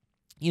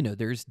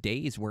there's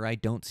days where I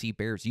don't see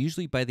bears.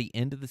 Usually by the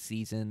end of the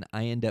season,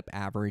 I end up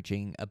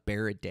averaging a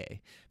bear a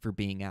day for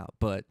being out.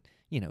 But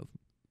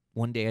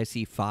one day I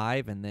see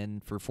 5, and then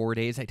for 4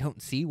 days I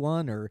don't see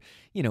one, or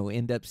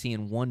end up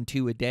seeing 1,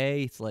 2 a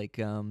day. It's like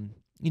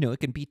it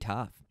can be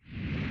tough.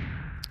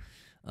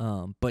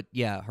 But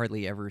yeah,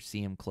 hardly ever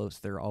see them close.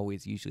 They're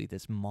always usually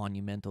this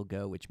monumental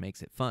go, which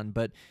makes it fun.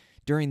 But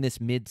during this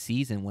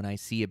mid-season, when I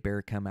see a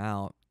bear come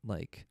out,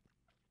 like,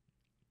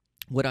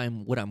 what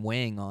I'm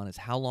weighing on is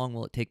how long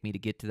will it take me to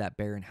get to that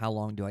bear, and how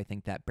long do I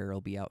think that bear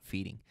will be out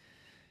feeding.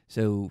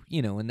 So,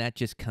 and that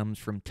just comes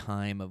from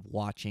time of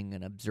watching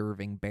and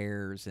observing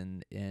bears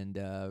and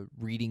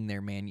reading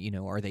their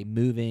are they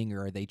moving,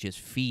 or are they just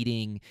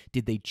feeding?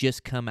 Did they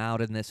just come out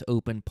in this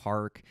open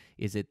park?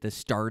 Is it the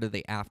start of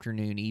the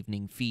afternoon,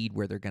 evening feed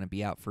where they're going to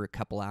be out for a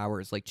couple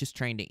hours? Like, just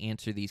trying to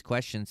answer these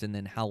questions, and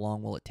then how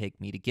long will it take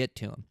me to get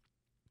to them?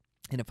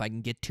 And if I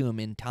can get to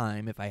them in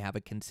time, if I have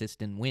a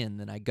consistent wind,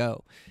 then I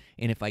go.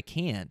 And if I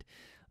can't,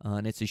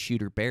 and it's a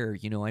shooter bear,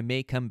 I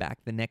may come back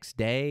the next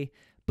day.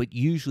 But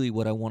usually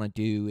what I want to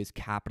do is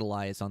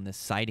capitalize on this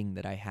sighting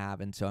that I have,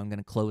 and so I'm going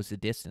to close the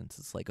distance.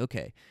 It's like,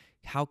 okay,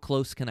 how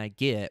close can I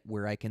get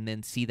where I can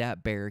then see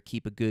that bear,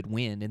 keep a good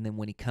wind, and then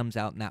when he comes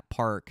out in that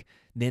park,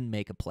 then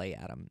make a play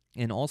at him.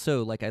 And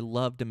also, like, I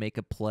love to make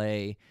a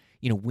play.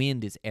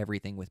 Wind is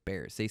everything with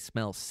bears. They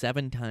smell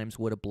 7 times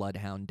what a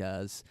bloodhound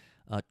does,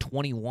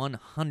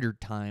 2,100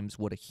 times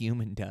what a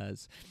human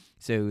does.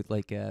 So,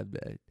 like,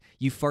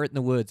 you fart in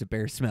the woods, a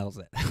bear smells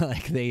it.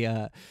 Like,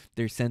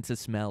 their sense of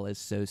smell is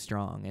so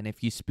strong. And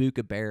if you spook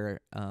a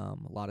bear, a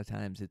lot of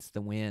times it's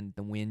the wind.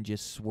 The wind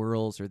just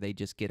swirls, or they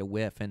just get a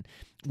whiff. And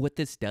what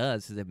this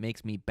does is it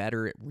makes me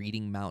better at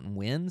reading mountain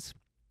winds.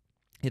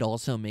 It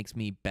also makes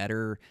me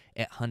better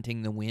at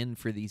hunting the wind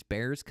for these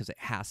bears, because it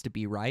has to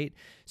be right.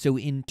 So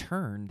in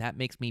turn, that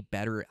makes me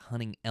better at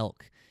hunting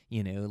elk.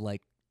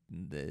 Like,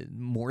 the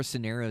more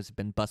scenarios have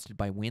been busted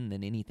by wind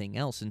than anything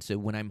else. And so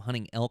when I'm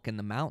hunting elk in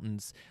the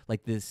mountains,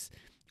 like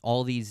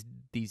all these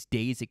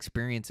days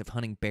experience of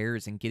hunting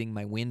bears and getting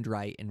my wind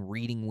right and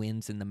reading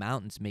winds in the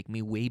mountains make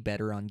me way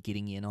better on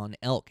getting in on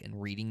elk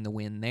and reading the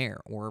wind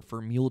there, or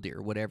for mule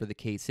deer, whatever the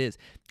case is.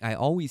 I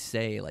always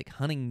say, like,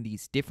 hunting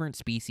these different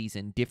species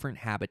in different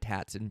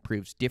habitats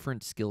improves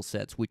different skill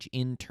sets, which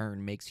in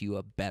turn makes you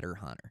a better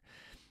hunter.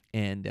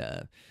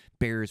 And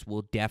bears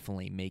will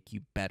definitely make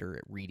you better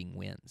at reading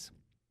winds.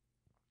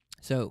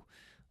 So,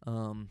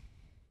 I'm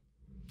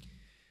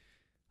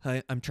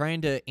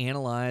trying to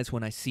analyze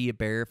when I see a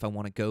bear if I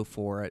want to go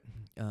for it.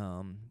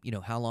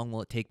 How long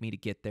will it take me to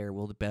get there?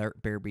 Will the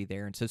bear be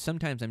there? And so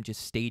sometimes I'm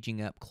just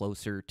staging up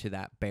closer to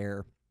that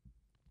bear.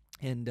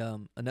 And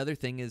another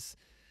thing is,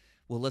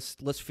 well,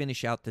 let's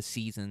finish out the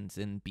seasons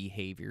and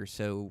behavior.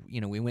 So,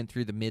 we went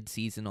through the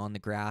mid-season on the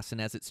grass,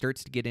 and as it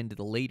starts to get into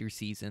the later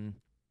season,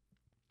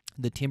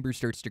 the timber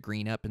starts to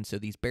green up, and so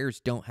these bears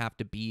don't have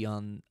to be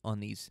on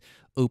these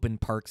open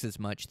parks as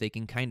much. They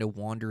can kind of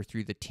wander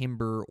through the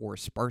timber or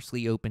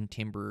sparsely open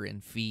timber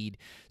and feed.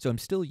 So I'm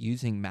still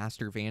using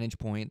master vantage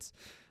points.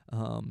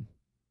 The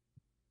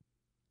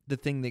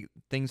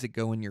things that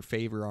go in your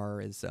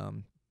favor is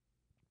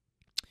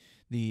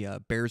the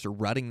bears are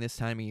rutting this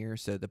time of year,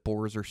 so the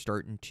boars are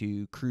starting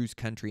to cruise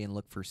country and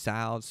look for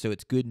sows. So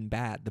it's good and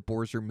bad. The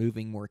boars are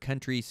moving more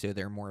country, so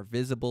they're more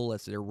visible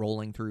as they're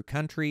rolling through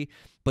country,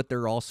 but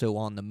they're also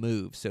on the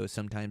move, so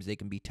sometimes they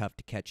can be tough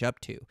to catch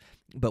up to.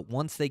 But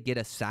once they get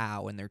a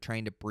sow and they're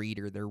trying to breed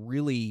her, they're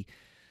really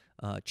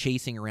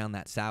chasing around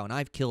that sow, and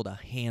I've killed a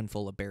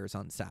handful of bears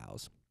on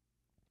sows.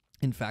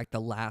 In fact, the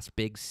last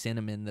big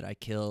cinnamon that I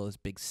killed is a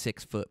big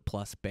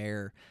 6-foot-plus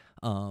bear.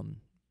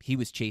 He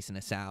was chasing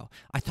a sow.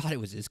 I thought it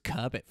was his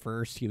cub at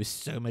first. He was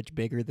so much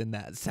bigger than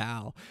that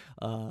sow.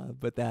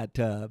 But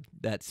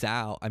that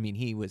sow, I mean,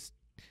 he was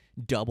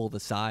double the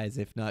size,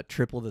 if not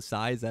triple the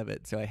size of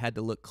it. So I had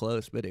to look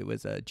close, but it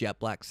was a jet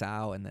black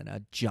sow and then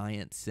a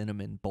giant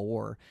cinnamon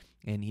boar.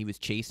 And he was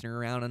chasing her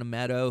around in a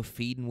meadow,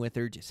 feeding with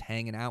her, just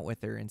hanging out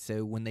with her. And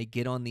so when they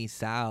get on these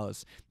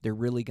sows, they're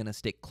really going to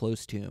stick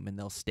close to him, and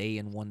they'll stay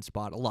in one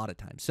spot a lot of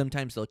times.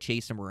 Sometimes they'll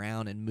chase him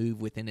around and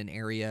move within an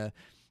area,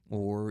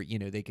 or,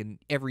 they can,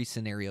 every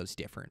scenario is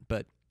different.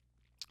 But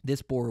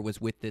this boar was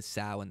with this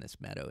sow in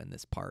this meadow in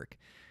this park.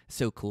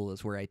 So cool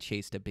is where I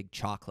chased a big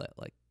chocolate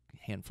like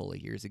a handful of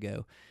years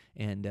ago.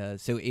 And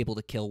so able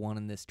to kill one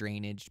in this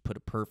drainage, put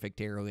a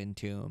perfect arrow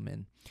into him,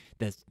 and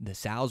the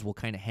sows will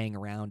kind of hang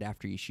around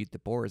after you shoot the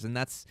boars. And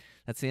that's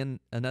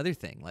another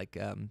thing. Like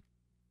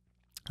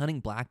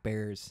hunting black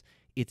bears,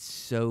 it's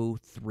so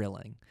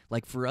thrilling.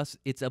 Like for us,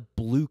 it's a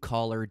blue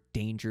collar,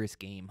 dangerous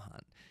game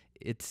hunt.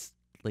 It's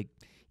like,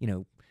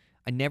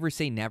 I never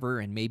say never,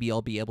 and maybe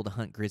I'll be able to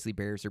hunt grizzly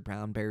bears or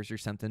brown bears or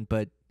something,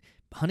 but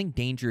hunting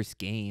dangerous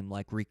game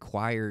like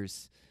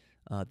requires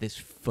this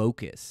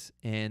focus,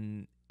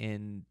 and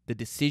the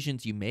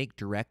decisions you make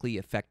directly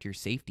affect your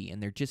safety,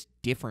 and they're just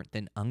different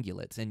than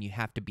ungulates, and you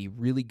have to be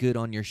really good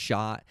on your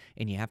shot,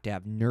 and you have to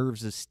have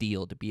nerves of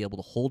steel to be able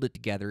to hold it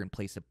together and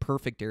place a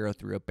perfect arrow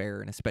through a bear,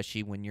 and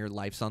especially when your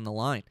life's on the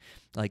line.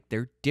 Like,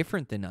 they're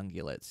different than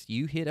ungulates.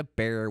 You hit a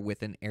bear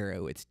with an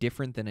arrow, it's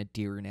different than a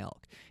deer and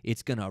elk.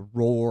 It's going to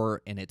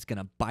roar, and it's going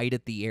to bite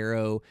at the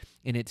arrow,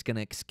 and it's going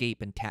to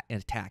escape and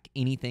attack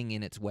anything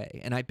in its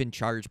way. And I've been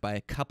charged by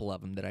a couple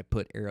of them that I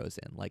put arrows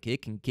in. Like,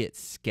 it can get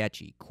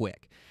sketchy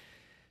quick.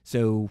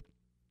 So,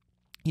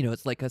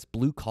 it's like us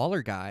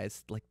blue-collar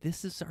guys, like,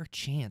 this is our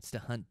chance to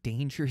hunt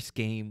dangerous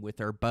game with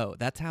our bow.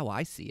 That's how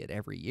I see it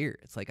every year.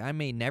 It's like I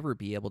may never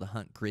be able to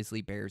hunt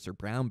grizzly bears or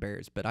brown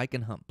bears, but I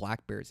can hunt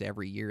black bears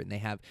every year, and they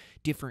have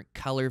different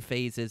color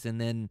phases,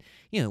 and then,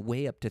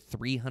 weigh up to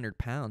 300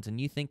 pounds. And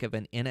you think of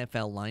an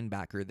NFL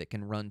linebacker that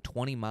can run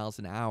 20 miles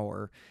an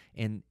hour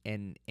and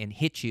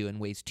hit you and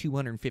weighs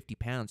 250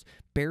 pounds.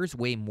 Bears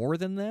weigh more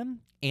than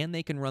them, and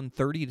they can run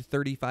 30 to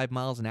 35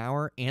 miles an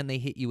hour, and they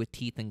hit you with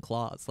teeth and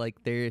claws. Like,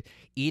 it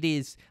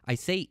is, I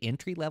say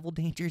entry-level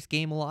dangerous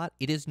game a lot.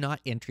 It is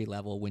not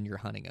entry-level when you're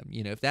hunting them.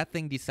 If that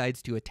thing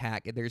decides to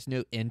attack, there's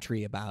no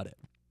entry about it.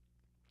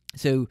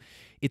 So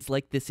it's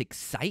like this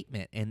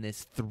excitement and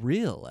this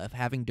thrill of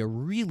having to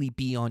really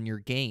be on your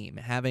game,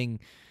 having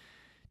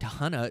to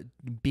hunt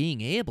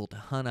being able to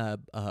hunt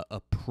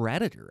a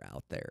predator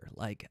out there.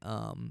 Like,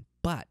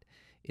 but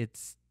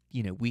it's,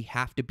 we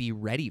have to be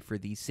ready for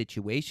these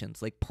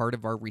situations. Like, part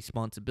of our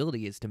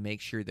responsibility is to make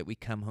sure that we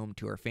come home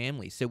to our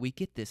family. So we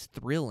get this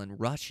thrill and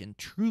rush and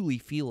truly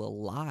feel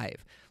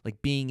alive,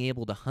 like being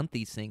able to hunt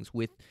these things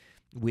with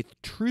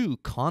true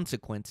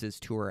consequences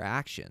to our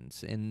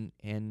actions.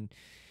 And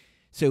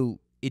so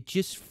it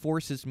just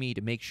forces me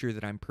to make sure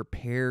that I'm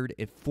prepared.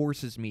 It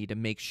forces me to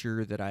make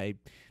sure that I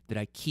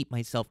keep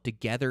myself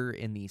together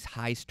in these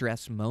high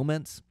stress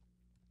moments.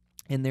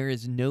 And there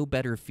is no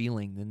better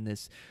feeling than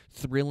this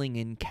thrilling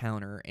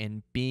encounter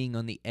and being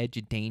on the edge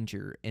of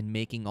danger and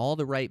making all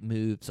the right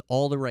moves,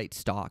 all the right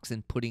stalks,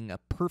 and putting a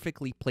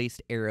perfectly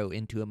placed arrow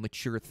into a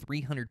mature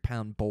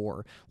 300-pound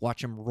boar.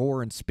 Watch him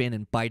roar and spin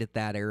and bite at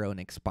that arrow and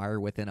expire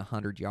within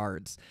 100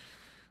 yards.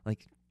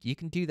 Like, you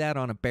can do that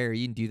on a bear.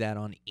 You can do that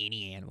on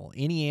any animal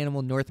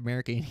in North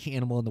America, any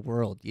animal in the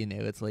world.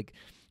 It's like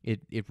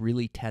it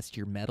really tests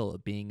your mettle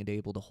of being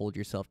able to hold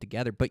yourself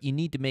together. But you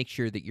need to make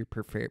sure that you're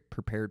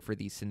prepared for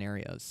these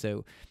scenarios.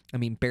 So,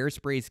 bear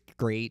spray is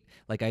great.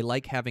 Like, I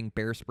like having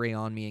bear spray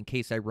on me in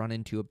case I run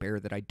into a bear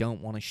that I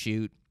don't want to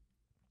shoot.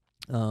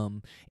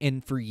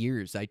 And for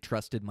years, I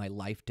trusted my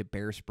life to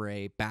bear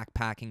spray,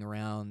 backpacking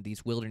around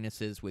these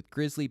wildernesses with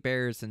grizzly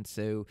bears. And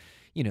so,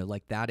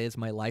 like, that is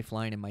my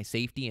lifeline and my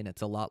safety, and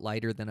it's a lot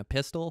lighter than a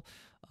pistol.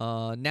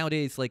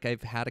 Nowadays, like,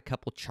 I've had a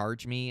couple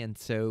charge me, and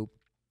so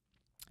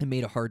I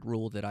made a hard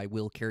rule that I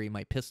will carry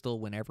my pistol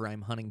whenever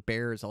I'm hunting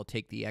bears. I'll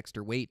take the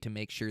extra weight to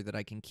make sure that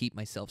I can keep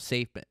myself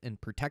safe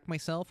and protect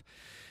myself.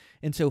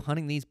 And so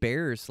hunting these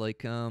bears,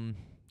 like,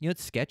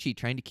 it's sketchy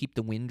trying to keep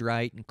the wind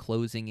right and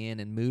closing in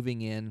and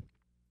moving in.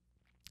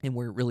 And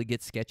where it really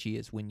gets sketchy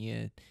is when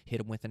you hit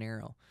them with an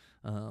arrow.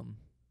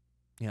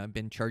 I've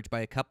been charged by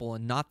a couple,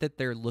 and not that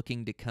they're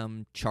looking to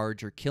come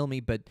charge or kill me,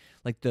 but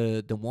like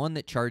the one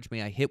that charged me,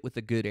 I hit with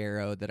a good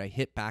arrow that I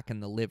hit back in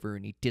the liver,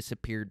 and he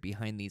disappeared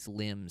behind these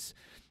limbs,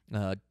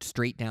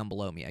 straight down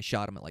below me. I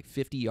shot him at like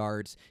 50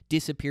 yards,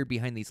 disappeared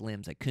behind these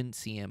limbs. I couldn't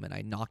see him, and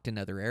I knocked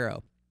another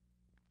arrow.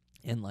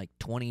 And like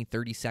 20,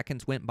 30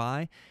 seconds went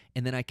by,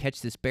 and then I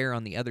catch this bear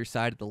on the other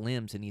side of the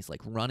limbs, and he's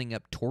like running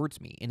up towards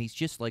me, and he's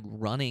just like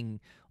running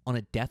on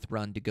a death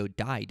run to go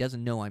die. He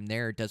doesn't know I'm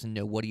there, doesn't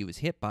know what he was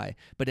hit by,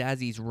 but as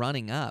he's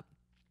running up,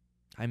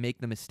 I make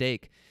the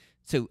mistake.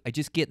 So I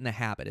just get in the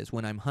habit is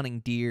when I'm hunting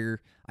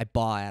deer, I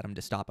baw at him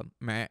to stop him,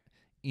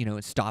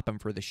 and stop him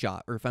for the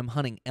shot. Or if I'm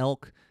hunting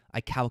elk,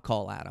 I cow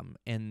call at him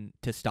and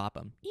to stop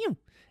him,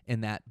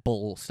 and that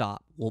bull will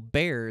stop. Well,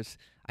 bears,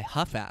 I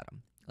huff at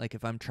him. Like,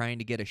 if I'm trying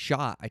to get a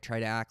shot, I try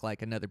to act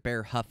like another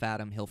bear, huff at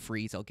him, he'll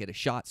freeze, I'll get a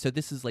shot. So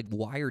this is like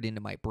wired into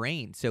my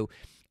brain. So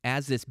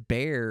as this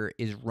bear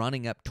is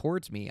running up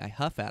towards me, I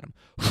huff at him.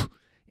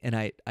 And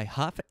I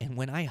huff, and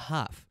when I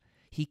huff,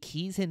 he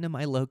keys into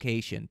my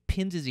location,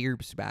 pins his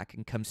ears back,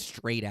 and comes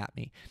straight at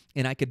me.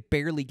 And I could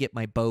barely get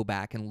my bow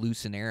back and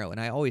loose an arrow. And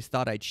I always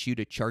thought I'd shoot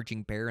a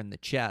charging bear in the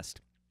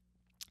chest.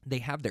 They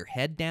have their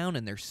head down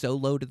and they're so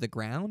low to the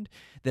ground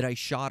that I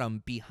shot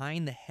them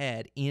behind the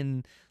head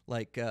in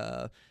like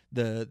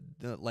the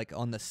like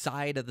on the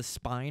side of the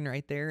spine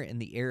right there,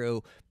 and the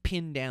arrow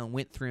pinned down,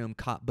 went through him,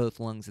 caught both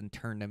lungs, and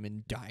turned him,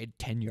 and died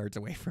 10 yards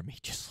away from me.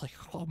 Just like,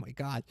 oh my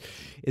God.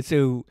 And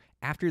so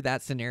after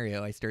that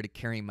scenario, I started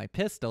carrying my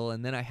pistol,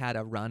 and then I had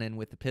a run-in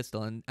with the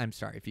pistol. And I'm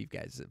sorry if you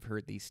guys have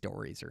heard these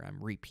stories or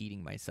I'm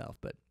repeating myself,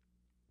 but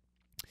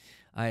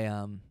I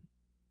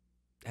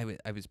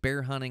was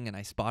bear hunting, and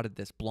I spotted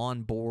this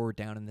blonde boar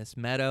down in this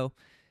meadow,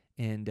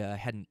 and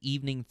had an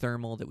evening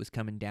thermal that was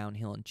coming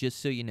downhill. And just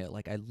so you know,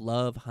 like, I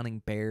love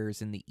hunting bears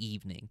in the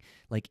evening.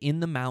 Like, in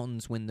the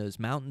mountains, when those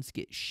mountains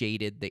get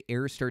shaded, the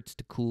air starts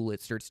to cool,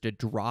 it starts to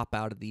drop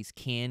out of these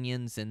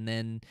canyons, and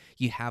then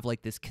you have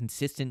like this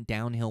consistent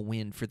downhill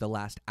wind for the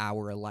last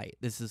hour of light.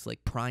 This is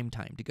like prime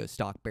time to go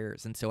stalk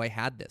bears. And so I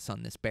had this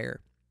on this bear.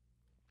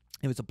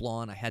 It was a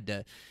blonde. I had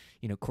to,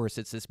 of course,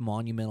 it's this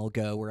monumental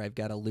go where I've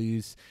got to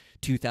lose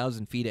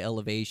 2,000 feet of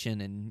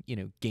elevation and,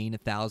 gain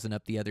 1,000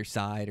 up the other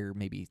side, or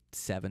maybe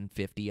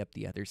 750 up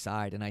the other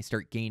side. And I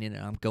start gaining,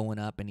 and I'm going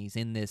up, and he's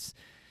in this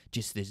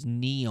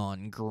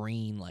neon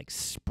green, like,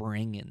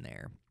 spring in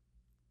there.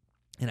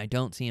 And I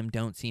don't see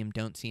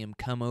him,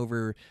 come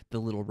over the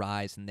little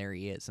rise, and there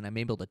he is. And I'm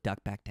able to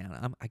duck back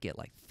down. I get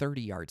like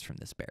 30 yards from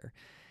this bear.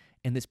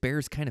 And this bear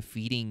is kind of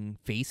feeding,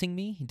 facing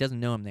me. He doesn't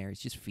know I'm there. He's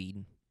just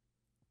feeding.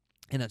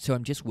 And so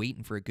I'm just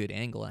waiting for a good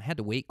angle. I had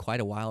to wait quite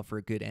a while for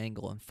a good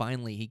angle, and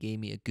finally he gave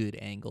me a good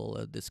angle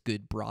of this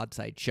good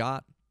broadside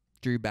shot.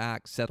 Drew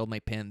back, settled my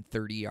pin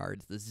 30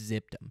 yards,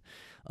 zipped him.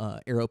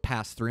 Arrow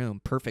passed through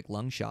him, perfect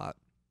lung shot.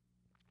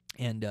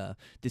 And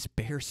this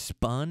bear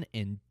spun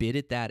and bit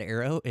at that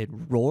arrow. It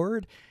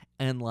roared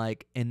and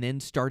then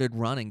started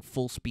running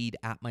full speed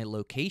at my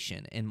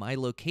location. And my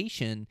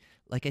location,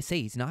 like I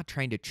say, he's not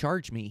trying to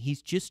charge me.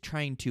 He's just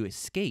trying to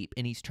escape,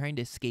 and he's trying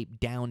to escape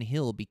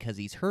downhill because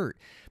he's hurt.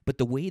 But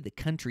the way the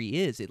country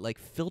is, it like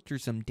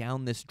filters him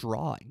down this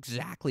draw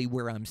exactly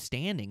where I'm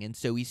standing. And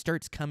so he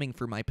starts coming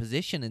for my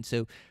position. And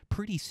so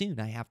pretty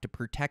soon I have to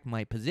protect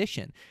my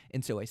position.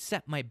 And so I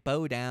set my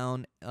bow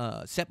down,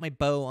 set my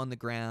bow on the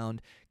ground,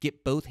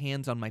 get both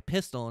hands on my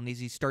pistol. And as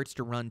he starts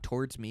to run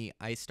towards me,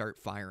 I start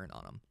firing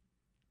on him.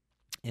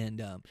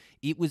 And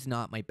it was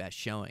not my best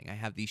showing. I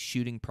have these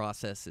shooting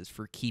processes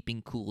for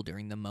keeping cool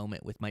during the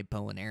moment with my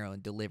bow and arrow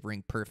and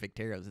delivering perfect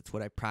arrows. It's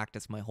what I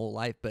practiced my whole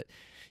life. But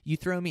you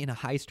throw me in a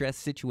high-stress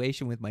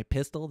situation with my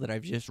pistol that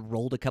I've just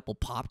rolled a couple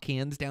pop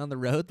cans down the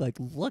road, like,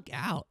 look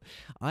out.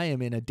 I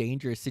am in a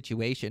dangerous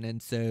situation. And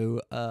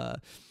so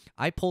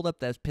I pulled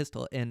up that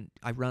pistol, and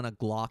I run a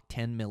Glock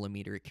 10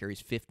 millimeter. It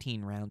carries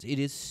 15 rounds. It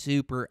is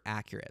super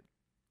accurate.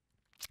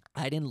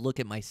 I didn't look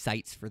at my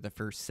sights for the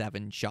first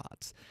 7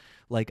 shots.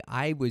 Like,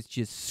 I was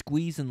just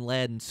squeezing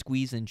lead and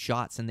squeezing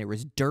shots, and there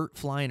was dirt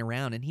flying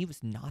around, and he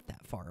was not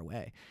that far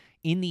away.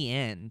 In the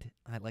end,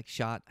 I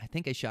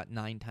think I shot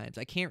 9 times.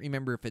 I can't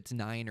remember if it's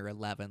 9 or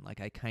 11. Like,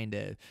 I kind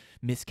of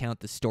miscount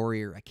the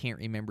story, or I can't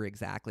remember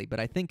exactly, but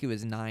I think it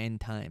was 9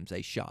 times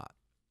I shot.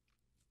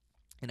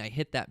 And I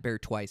hit that bear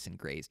twice and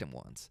grazed him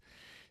once.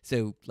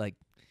 So, like,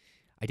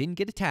 I didn't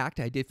get attacked.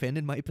 I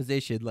defended my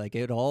position. Like,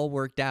 it all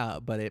worked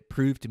out, but it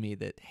proved to me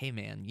that, hey,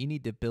 man, you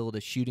need to build a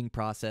shooting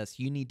process.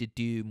 You need to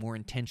do more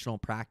intentional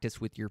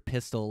practice with your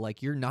pistol.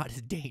 Like, you're not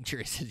as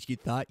dangerous as you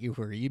thought you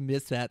were. You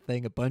missed that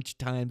thing a bunch of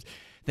times.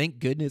 Thank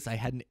goodness I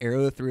had an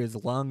arrow through his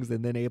lungs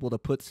and then able to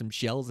put some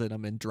shells in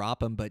him and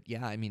drop him. But,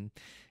 yeah, I mean,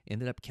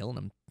 ended up killing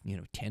him,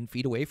 10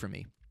 feet away from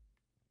me.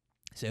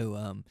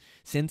 So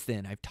since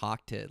then, I've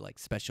talked to, like,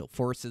 special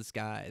forces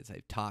guys.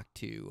 I've talked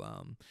to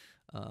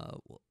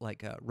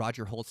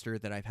Roger Holster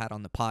that I've had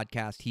on the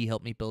podcast. He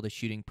helped me build a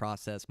shooting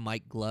process.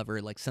 Mike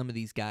Glover, like, some of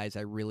these guys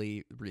I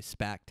really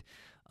respect.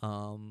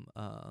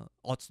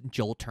 Also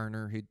Joel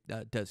Turner, who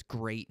does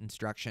great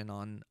instruction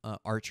on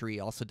archery,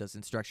 also does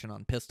instruction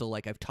on pistol.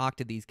 Like, I've talked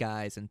to these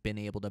guys and been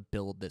able to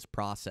build this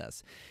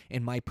process.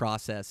 And my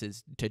process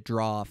is to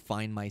draw,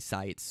 find my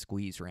sights,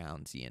 squeeze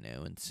rounds,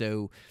 And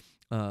so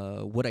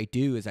what I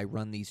do is I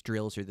run these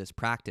drills or this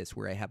practice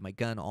where I have my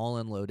gun all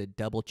unloaded,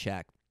 double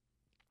checked.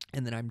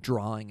 And then I'm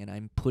drawing and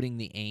I'm putting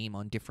the aim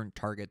on different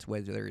targets,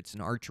 whether it's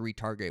an archery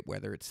target,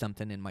 whether it's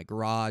something in my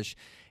garage,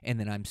 and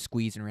then I'm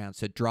squeezing around.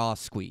 So draw,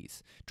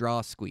 squeeze.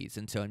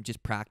 And so I'm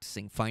just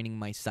practicing finding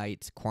my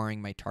sights,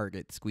 acquiring my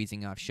target,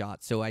 squeezing off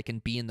shots, so I can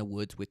be in the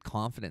woods with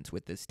confidence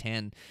with this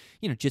 10,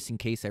 just in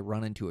case I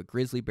run into a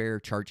grizzly bear,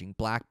 charging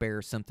black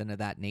bear, something of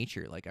that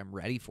nature. Like, I'm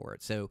ready for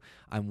it. So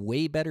I'm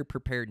way better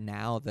prepared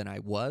now than I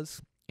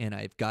was. And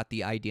I've got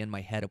the idea in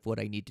my head of what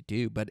I need to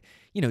do. But,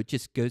 it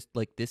just goes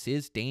like, this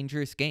is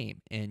dangerous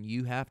game, and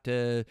you have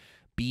to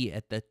be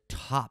at the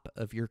top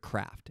of your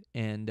craft.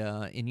 And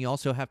you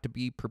also have to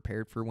be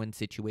prepared for when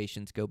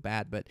situations go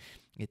bad. But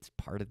it's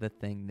part of the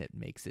thing that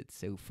makes it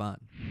so fun.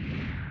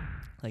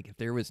 Like, if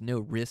there was no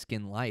risk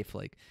in life,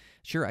 like,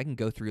 sure, I can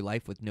go through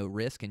life with no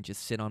risk and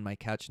just sit on my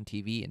couch and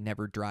TV and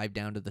never drive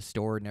down to the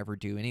store, never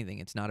do anything.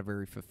 It's not a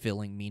very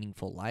fulfilling,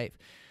 meaningful life.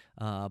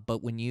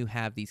 But when you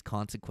have these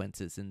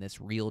consequences and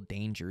this real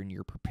danger, and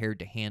you're prepared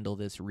to handle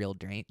this real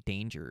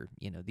danger,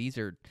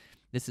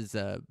 this is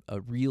a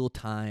real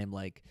time,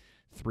 like,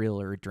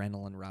 thrill or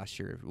adrenaline rush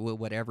or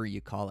whatever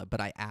you call it. But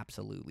I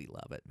absolutely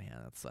love it,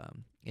 man.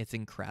 It's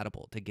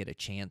incredible to get a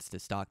chance to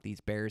stalk these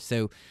bears.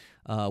 So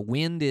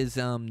wind is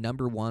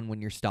number one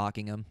when you're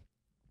stalking them.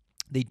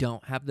 They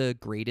don't have the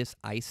greatest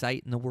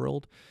eyesight in the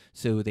world,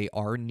 so they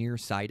are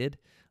nearsighted.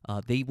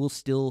 They will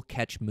still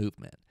catch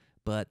movement,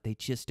 but they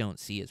just don't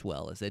see as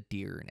well as a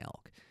deer and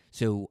elk.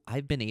 So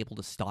I've been able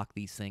to stalk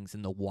these things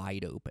in the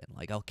wide open.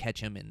 Like, I'll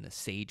catch them in the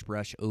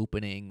sagebrush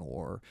opening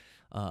or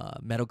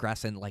meadow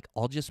grass, and like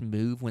I'll just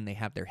move when they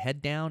have their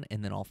head down,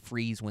 and then I'll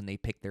freeze when they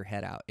pick their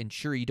head out. And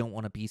sure, you don't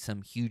want to be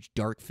some huge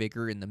dark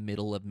figure in the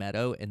middle of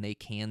meadow, and they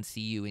can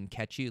see you and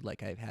catch you.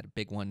 Like, I've had a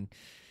big one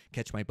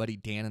catch my buddy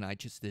Dan and I,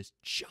 just this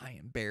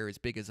giant bear as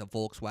big as a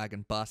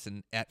Volkswagen bus.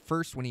 And at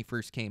first, when he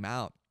first came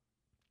out,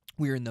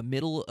 we were in the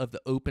middle of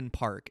the open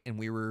park, and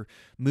we were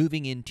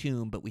moving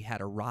into him, but we had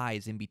a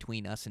rise in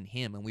between us and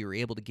him, and we were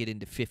able to get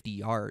into 50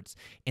 yards.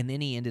 And then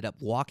he ended up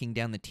walking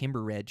down the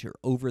timber edge or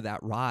over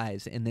that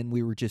rise, and then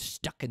we were just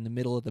stuck in the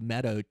middle of the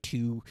meadow,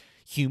 two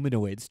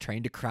humanoids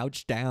trying to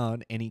crouch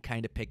down, and he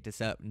kind of picked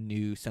us up and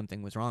knew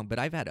something was wrong. But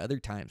I've had other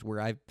times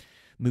where I've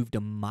moved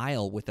a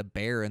mile with a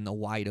bear in the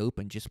wide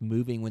open, just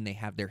moving when they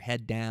have their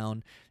head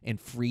down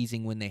and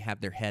freezing when they have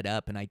their head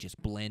up, and I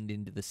just blend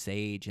into the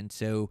sage. And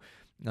so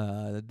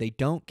they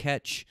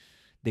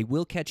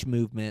will catch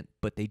movement,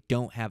 but they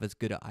don't have as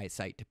good an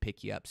eyesight to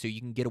pick you up. So you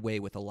can get away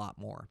with a lot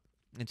more.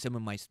 And some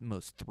of my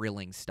most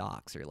thrilling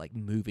stalks are like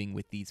moving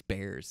with these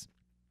bears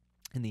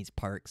in these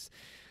parks.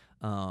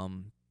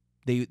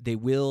 They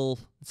will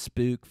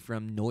spook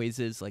from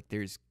noises. Like,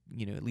 there's,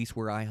 at least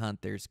where I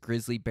hunt, there's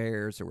grizzly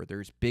bears, or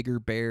there's bigger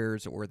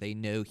bears, or they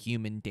know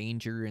human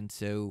danger. And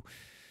so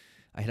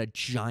I had a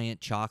giant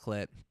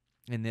chocolate.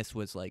 And this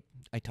was like,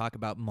 I talk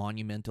about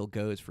monumental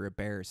goes for a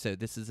bear. So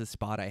this is a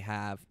spot I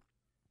have.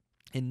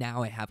 And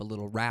now I have a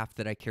little raft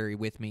that I carry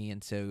with me.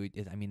 And so,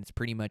 it's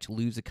pretty much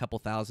lose a couple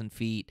thousand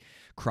feet,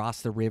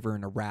 cross the river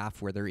in a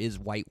raft where there is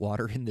white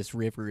water in this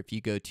river if you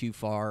go too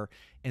far,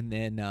 and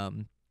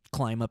then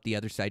climb up the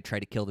other side, try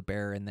to kill the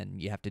bear, and then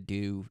you have to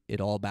do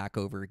it all back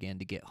over again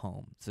to get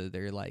home. So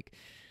they're like,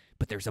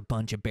 but there's a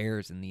bunch of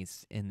bears in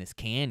this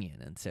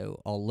canyon. And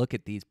so I'll look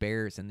at these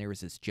bears, and there was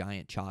this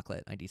giant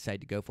chocolate. I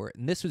decided to go for it.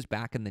 And this was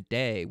back in the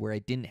day where I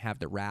didn't have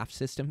the raft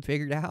system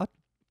figured out.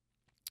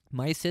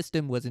 My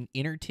system was an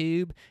inner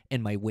tube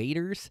and my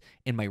waders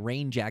and my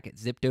rain jacket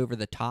zipped over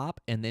the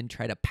top, and then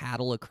try to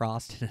paddle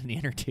across in an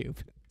inner tube.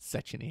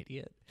 Such an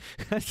idiot.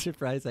 I'm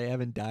surprised I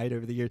haven't died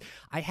over the years.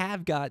 I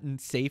have gotten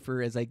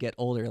safer as I get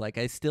older. Like,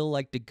 I still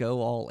like to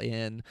go all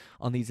in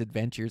on these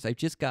adventures. I've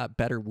just got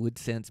better wood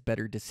sense,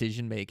 better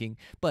decision making.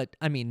 But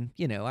I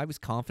was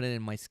confident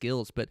in my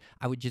skills, but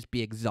I would just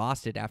be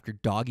exhausted after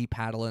doggy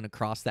paddling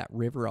across that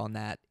river on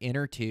that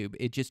inner tube.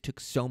 It just took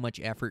so much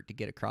effort to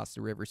get across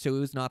the river. So it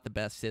was not the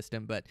best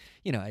system, but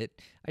I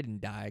didn't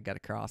die. I got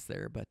across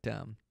there, but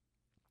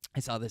I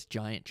saw this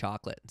giant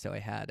chocolate, and so I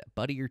had a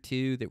buddy or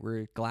two that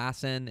were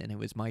glassing, and it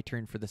was my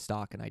turn for the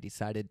stalk, and I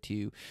decided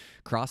to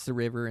cross the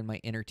river in my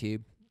inner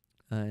tube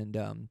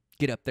and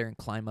get up there and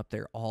climb up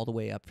there all the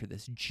way up for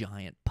this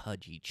giant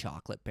pudgy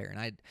chocolate bear.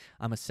 And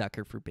I'm a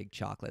sucker for big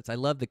chocolates. I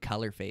love the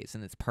color phase,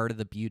 and it's part of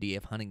the beauty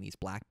of hunting these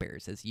black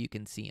bears, as you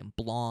can see them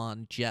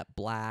blonde, jet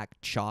black,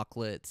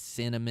 chocolate,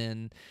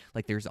 cinnamon.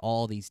 Like, there's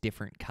all these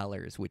different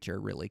colors, which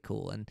are really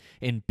cool.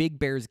 And big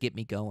bears get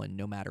me going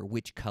no matter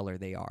which color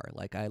they are.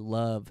 Like, I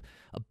love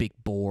a big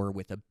boar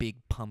with a big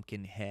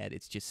pumpkin head.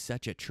 It's just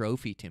such a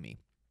trophy to me.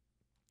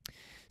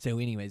 So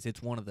anyways,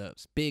 it's one of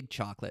those. Big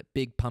chocolate,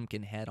 big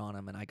pumpkin head on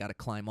him, and I got to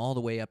climb all the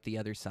way up the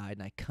other side,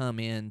 and I come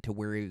in to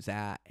where he was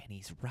at, and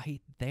he's right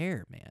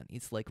there, man.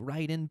 He's like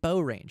right in bow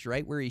range,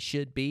 right where he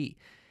should be.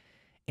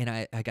 And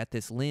I got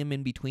this limb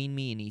in between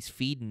me, and he's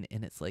feeding,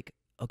 and it's like,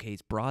 okay,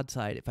 he's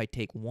broadside. If I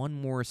take one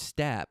more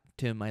step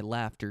to my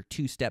left or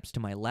two steps to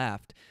my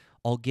left,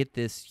 I'll get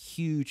this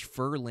huge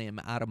fur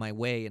limb out of my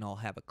way, and I'll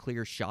have a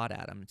clear shot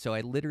at him. So I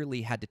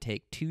literally had to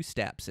take 2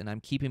 steps, and I'm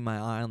keeping my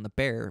eye on the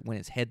bear. When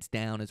his head's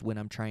down is when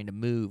I'm trying to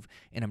move,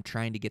 and I'm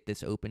trying to get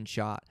this open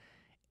shot.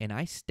 And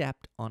I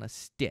stepped on a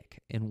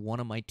stick in one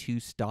of my 2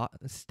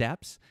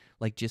 steps,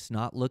 like just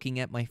not looking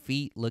at my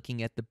feet,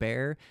 looking at the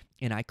bear,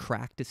 and I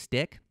cracked a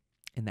stick,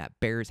 and that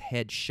bear's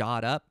head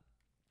shot up,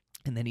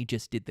 and then he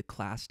just did the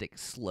classic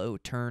slow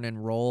turn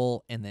and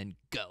roll, and then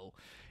go.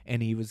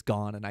 And he was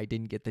gone, and I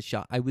didn't get the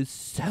shot. I was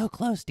so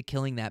close to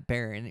killing that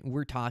bear, and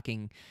we're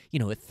talking, a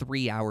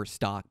 3-hour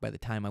stalk by the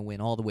time I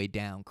went all the way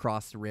down,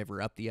 crossed the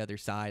river, up the other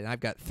side, and I've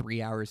got 3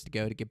 hours to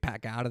go to get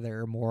back out of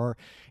there or more,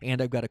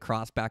 and I've got to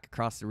cross back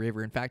across the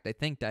river. In fact, I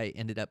think I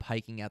ended up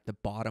hiking at the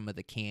bottom of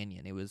the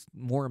canyon. It was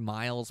more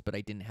miles, but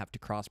I didn't have to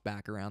cross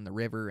back around the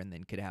river, and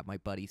then could have my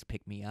buddies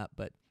pick me up.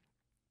 But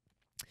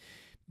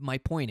my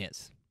point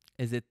is,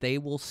 is that they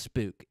will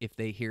spook if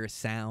they hear a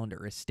sound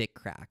or a stick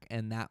crack,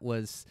 and that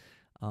was,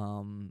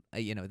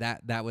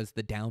 that was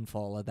the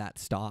downfall of that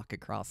stalk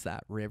across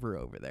that river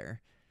over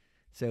there.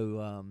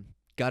 So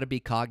got to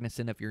be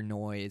cognizant of your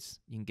noise.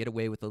 You can get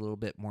away with a little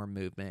bit more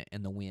movement,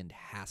 and the wind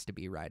has to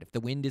be right. If the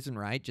wind isn't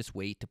right, just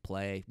wait to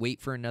play. Wait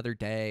for another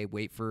day.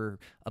 Wait for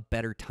a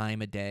better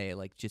time of day.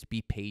 Like, just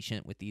be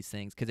patient with these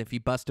things, because if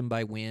you bust them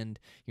by wind,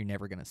 you're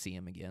never going to see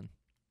them again.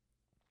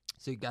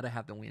 So you got to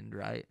have the wind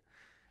right.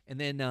 And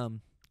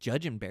then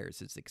judging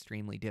bears is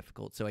extremely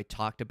difficult. So I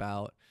talked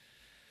about,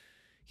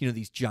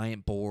 these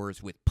giant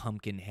boars with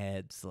pumpkin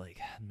heads. Like,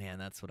 man,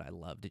 that's what I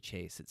love to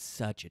chase. It's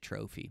such a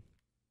trophy.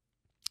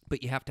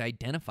 But you have to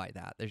identify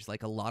that. There's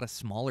like a lot of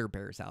smaller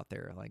bears out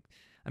there. Like,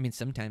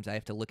 sometimes I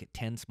have to look at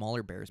 10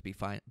 smaller bears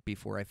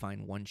before I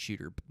find one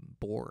shooter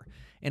boar.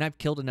 And I've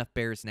killed enough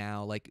bears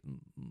now. Like,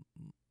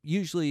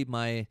 usually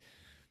my,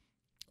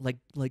 like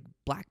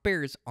black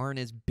bears aren't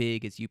as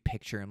big as you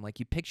picture them. Like,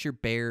 you picture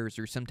bears,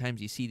 or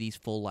sometimes you see these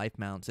full life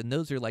mounts, and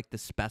those are like the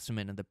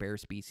specimen of the bear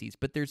species.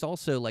 But there's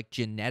also like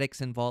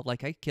genetics involved.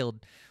 Like, I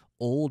killed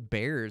old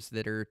bears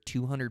that are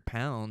 200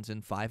 pounds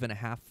and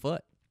 5.5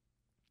 foot.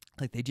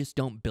 Like, they just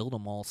don't build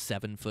them all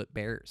 7-foot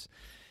bears.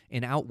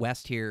 And out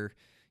west here,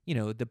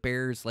 the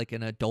bears, like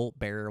an adult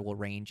bear, will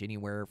range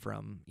anywhere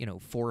from,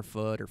 4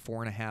 foot or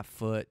 4.5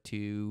 foot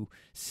to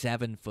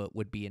 7 foot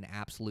would be an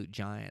absolute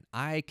giant.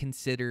 I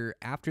consider,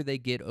 after they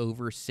get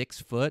over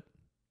 6 foot,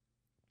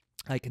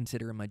 I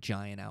consider them a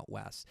giant out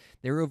west.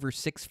 They're over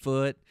 6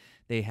 foot.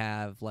 They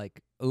have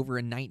like over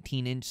a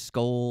 19-inch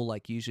skull,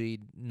 like usually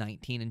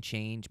 19 and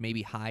change,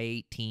 maybe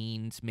high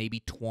 18s, maybe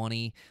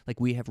 20. Like,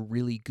 we have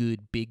really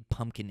good big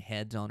pumpkin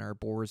heads on our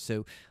boars.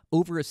 So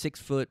over a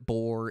 6-foot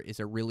boar is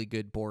a really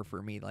good boar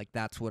for me. Like,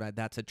 that's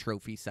a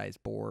trophy size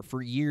boar.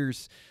 For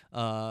years,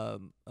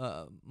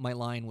 my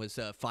line was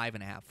a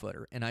 5.5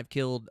 footer, and I've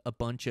killed a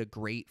bunch of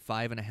great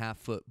 5.5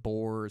 foot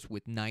boars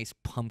with nice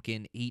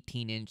pumpkin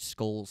 18-inch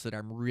skulls that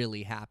I'm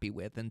really happy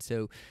with. And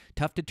so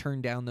tough to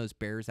turn down those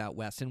bears out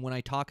west. And when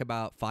I talk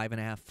about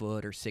 5.5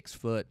 foot or 6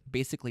 foot,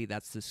 basically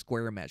that's the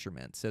square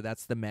measurement. So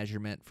that's the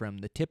measurement from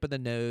the tip of the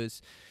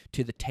nose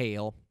to the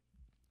tail,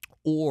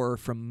 or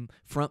from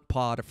front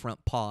paw to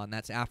front paw, and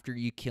that's after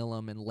you kill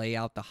them and lay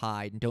out the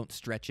hide and don't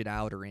stretch it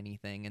out or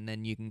anything, and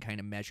then you can kind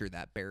of measure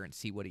that bear and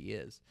see what he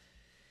is.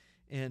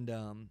 And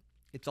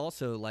it's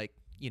also like,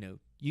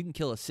 you can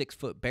kill a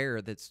 6-foot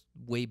bear that's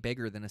way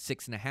bigger than a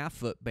 6.5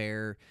 foot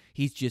bear.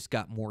 He's just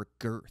got more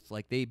girth.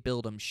 Like, they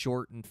build them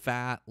short and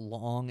fat,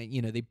 long,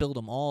 and they build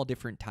them all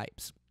different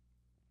types.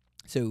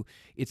 So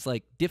it's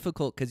like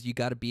difficult because you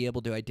got to be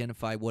able to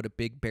identify what a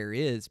big bear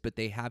is, but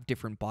they have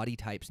different body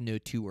types. No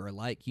two are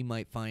alike. You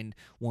might find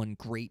one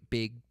great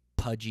big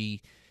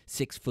pudgy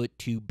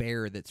 6'2"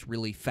 bear that's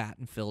really fat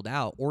and filled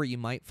out, or you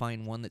might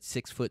find one that's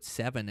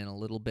 6'7" and a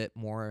little bit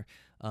more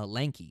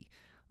lanky.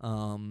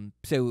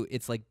 So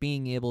it's like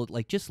being able,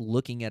 like, just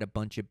looking at a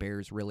bunch of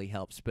bears really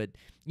helps. But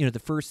the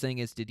first thing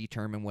is to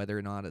determine whether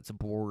or not it's a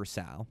boar or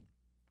sow.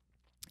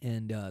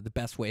 And the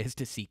best way is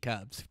to see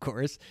cubs, of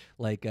course.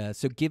 Like,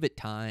 so give it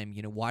time,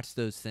 watch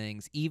those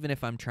things. Even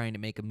if I'm trying to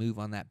make a move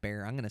on that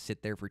bear, I'm going to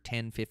sit there for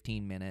 10,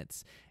 15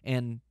 minutes.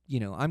 And,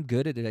 I'm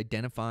good at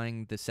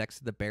identifying the sex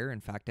of the bear.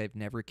 In fact, I've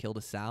never killed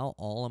a sow.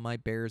 All of my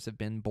bears have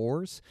been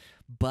boars.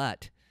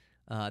 But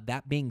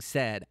that being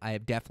said, I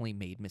have definitely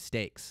made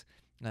mistakes.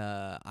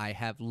 I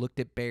have looked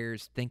at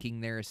bears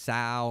thinking they're a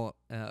sow,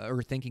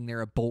 or thinking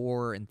they're a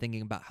boar, and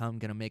thinking about how I'm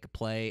going to make a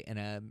play, and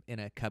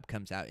a cub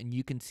comes out. And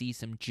you can see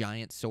some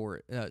giant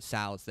sows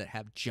that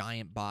have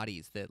giant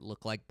bodies that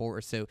look like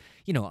boars. So,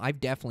 I've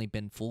definitely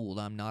been fooled.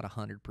 I'm not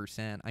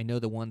 100%. I know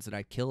the ones that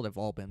I've killed have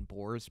all been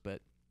boars,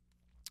 but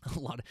a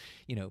lot of,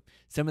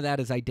 some of that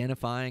is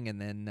identifying, and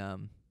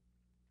then,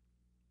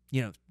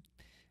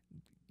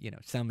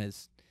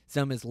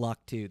 some is luck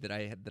too that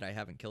I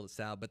haven't killed a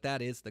sow. But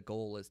that is the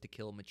goal, is to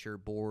kill mature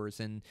boars.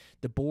 And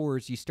the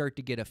boars, you start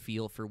to get a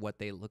feel for what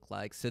they look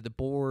like. So the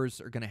boars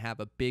are going to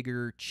have a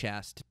bigger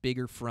chest,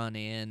 bigger front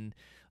end,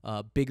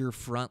 bigger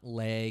front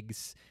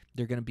legs.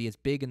 They're going to be as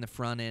big in the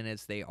front end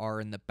as they are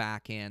in the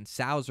back end.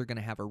 Sows are going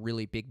to have a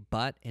really big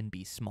butt and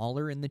be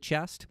smaller in the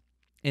chest.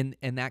 And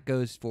that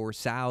goes for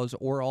sows,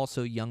 or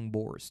also young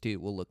boars too,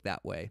 will look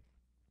that way.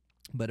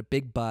 But a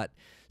big butt,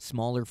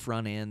 smaller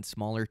front end,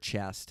 smaller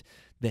chest.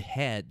 The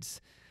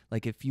heads,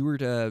 like if you were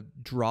to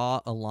draw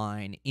a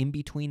line in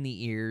between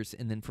the ears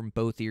and then from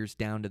both ears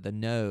down to the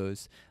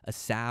nose, a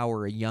sow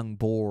or a young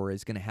boar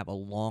is going to have a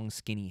long,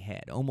 skinny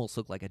head, almost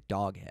look like a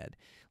dog head.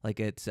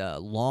 Like, it's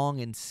long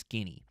and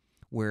skinny,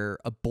 where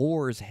a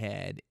boar's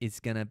head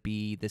is going to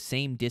be the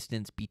same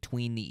distance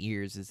between the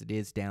ears as it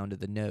is down to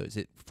the nose.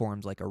 It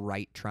forms like a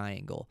right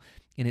triangle,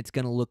 and it's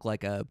going to look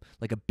like a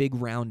big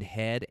round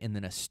head and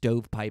then a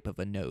stovepipe of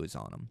a nose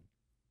on them.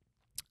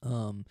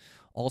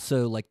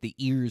 Also, like, the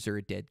ears are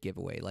a dead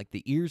giveaway. Like,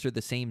 the ears are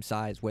the same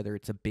size whether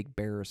it's a big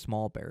bear or a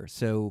small bear.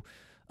 So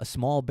a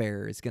small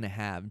bear is going to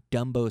have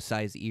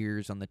Dumbo-sized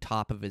ears on the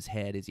top of his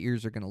head. His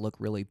ears are going to look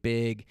really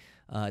big.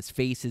 His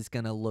face is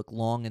going to look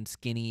long and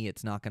skinny.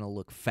 It's not going to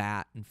look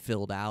fat and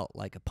filled out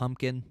like a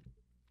pumpkin.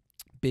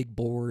 big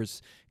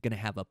boars going to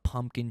have a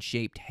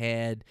pumpkin-shaped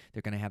head.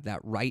 They're going to have that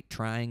right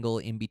triangle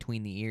in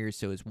between the ears,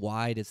 so as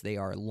wide as they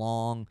are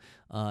long.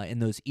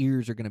 And those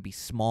ears are going to be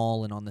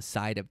small and on the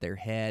side of their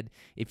head.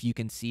 If you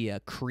can see a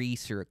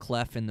crease or a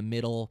cleft in the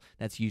middle,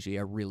 that's usually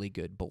a really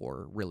good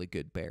boar, really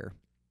good bear.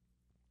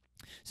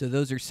 So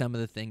those are some of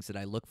the things that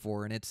I look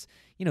for, and it's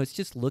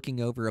just looking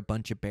over a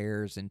bunch of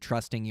bears and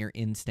trusting your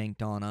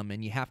instinct on them,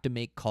 and you have to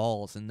make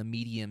calls, and the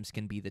mediums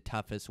can be the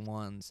toughest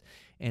ones,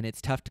 and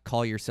it's tough to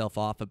call yourself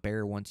off a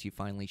bear once you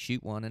finally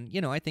shoot one,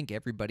 and, I think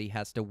everybody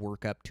has to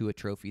work up to a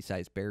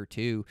trophy-sized bear,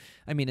 too.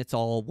 I mean, it's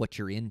all what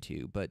you're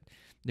into, but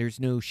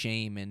there's no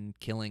shame in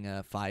killing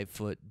a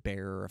 5-foot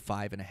bear or a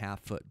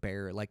 5.5-foot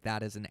bear. Like,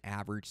 that is an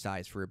average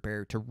size for a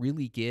bear. To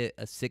really get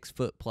a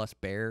 6-foot-plus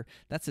bear,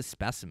 that's a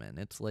specimen.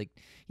 It's like,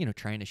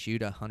 trying to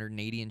shoot a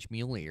 180-inch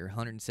muley or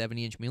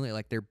 170-inch muley.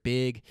 Like, they're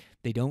big.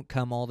 They don't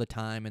come all the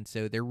time, and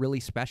so they're really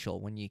special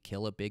when you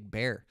kill a big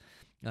bear.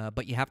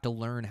 But you have to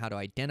learn how to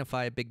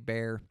identify a big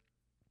bear,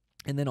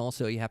 and then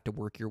also you have to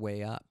work your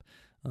way up.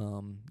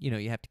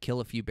 You have to kill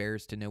a few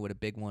bears to know what a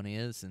big one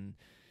is, and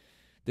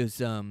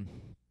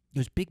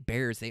those big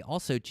bears, they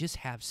also just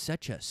have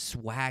such a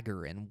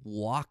swagger and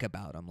walk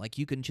about them. Like,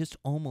 you can just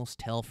almost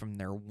tell from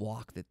their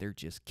walk that they're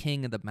just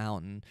king of the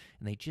mountain,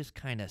 and they just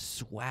kind of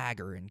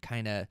swagger and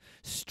kind of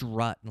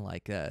strut,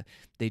 and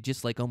they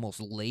just almost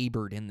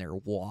labored in their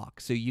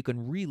walk. So you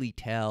can really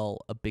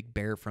tell a big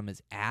bear from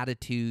his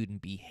attitude and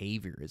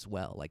behavior as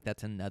well. Like,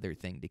 that's another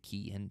thing to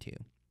key into.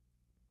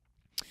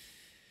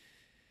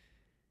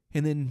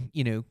 And then,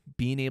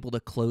 being able to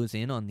close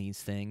in on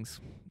these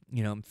things,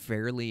 I'm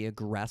fairly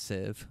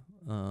aggressive.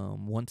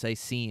 Once I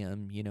see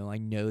him, I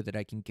know that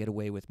I can get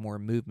away with more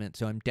movement.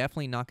 So I'm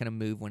definitely not going to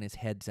move when his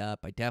head's up.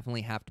 I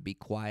definitely have to be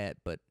quiet,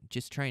 but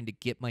just trying to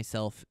get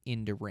myself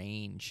into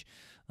range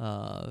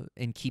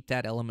and keep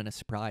that element of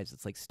surprise.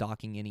 It's like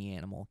stalking any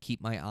animal.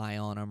 Keep my eye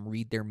on them,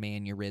 read their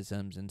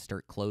mannerisms, and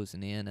start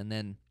closing in. And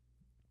then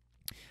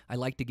I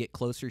like to get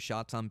closer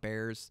shots on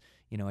bears.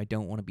 I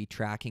don't want to be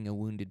tracking a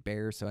wounded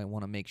bear, so I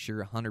want to make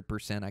sure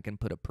 100% I can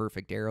put a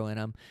perfect arrow in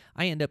them.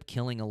 I end up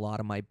killing a lot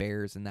of my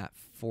bears in that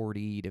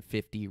 40 to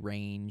 50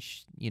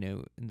 range,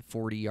 in the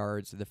 40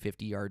 yards to the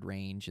 50-yard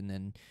range, and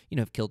then,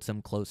 I've killed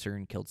some closer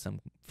and killed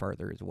some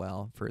further as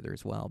well.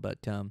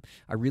 But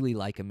I really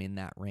like them in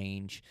that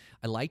range.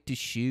 I like to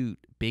shoot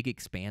big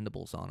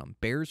expandables on them.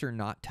 Bears are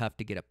not tough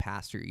to get a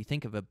pass through. You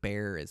think of a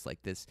bear as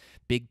like this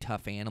big,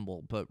 tough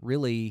animal, but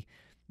really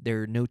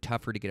they're no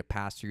tougher to get a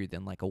pass through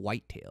than like a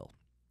whitetail.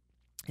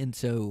 And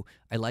so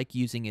I like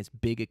using as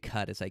big a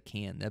cut as I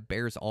can. The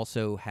bears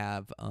also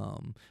have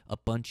a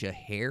bunch of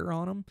hair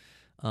on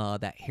them.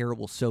 That hair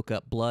will soak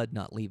up blood,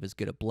 not leave as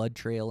good a blood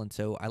trail. And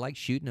so I like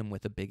shooting them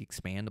with a big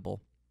expandable.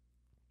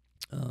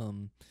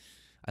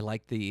 I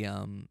like the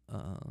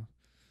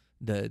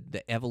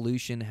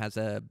Evolution has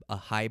a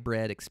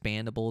hybrid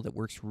expandable that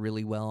works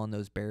really well on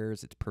those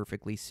bears. It's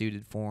perfectly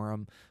suited for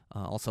them.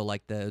 Also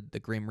like the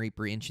Grim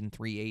Reaper 1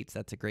 3/8.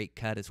 That's a great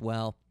cut as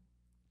well.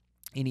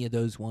 Any of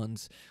those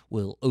ones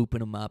will open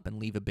them up and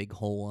leave a big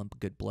hole and a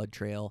good blood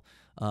trail.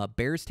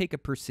 Bears take a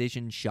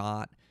precision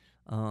shot.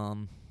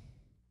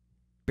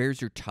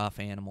 Bears are tough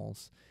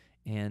animals,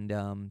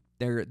 and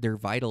their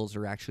vitals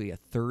are actually a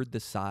third the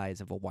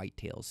size of a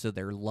whitetail. So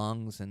their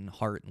lungs and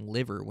heart and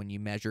liver, when you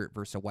measure it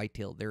versus a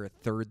whitetail, they're a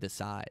third the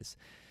size.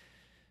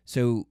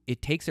 So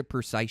it takes a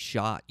precise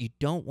shot. You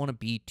don't want to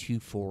be too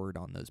forward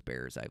on those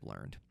bears, I've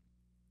learned.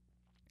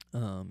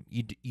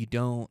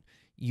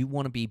 You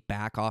want to be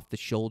back off the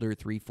shoulder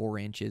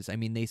 3-4 inches. I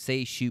mean, they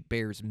say shoot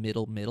bears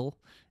middle,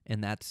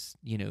 and that's,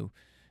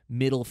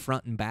 middle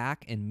front and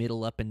back and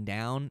middle up and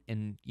down.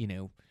 And,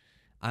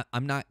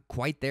 I'm not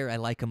quite there. I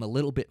like them a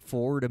little bit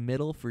forward of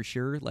middle for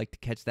sure, like to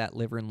catch that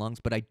liver and lungs,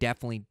 but I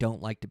definitely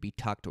don't like to be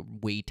tucked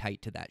way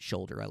tight to that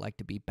shoulder. I like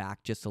to be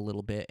back just a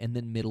little bit and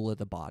then middle of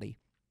the body.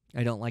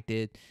 I don't like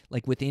to,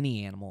 like with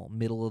any animal,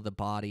 middle of the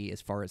body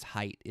as far as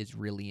height is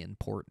really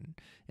important.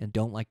 And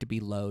don't like to be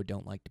low,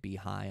 don't like to be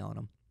high on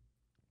them.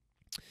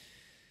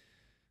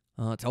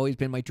 It's always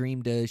been my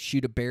dream to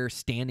shoot a bear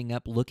standing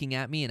up looking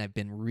at me, and I've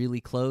been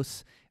really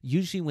close.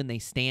 Usually when they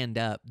stand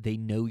up, they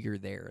know you're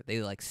there.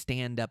 They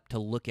stand up to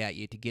look at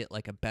you to get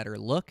a better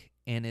look,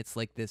 and it's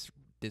like this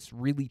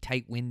really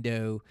tight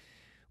window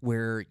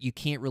where you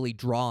can't really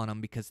draw on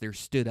them because they're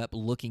stood up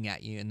looking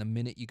at you, and the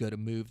minute you go to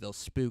move, they'll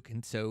spook.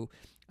 And so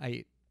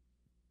I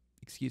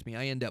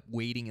end up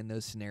waiting in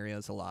those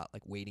scenarios a lot,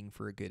 like waiting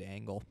for a good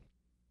angle.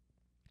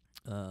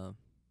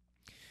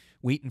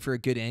 Waiting for a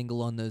good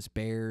angle on those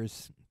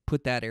bears.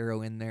 Put that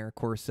arrow in there. Of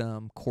course,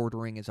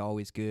 quartering is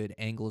always good.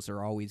 Angles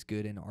are always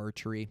good in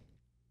archery.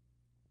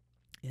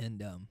 And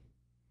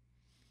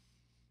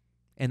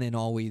then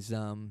always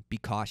be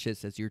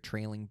cautious as you're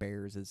trailing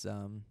bears, as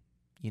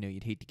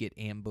you'd hate to get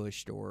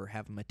ambushed or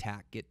have them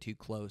get too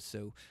close.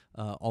 So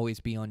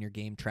always be on your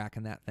game,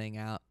 tracking that thing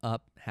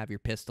up, have your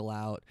pistol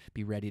out,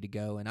 be ready to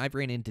go. And I've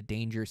ran into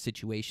dangerous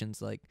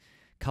situations, like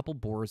a couple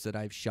boars that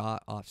I've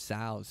shot off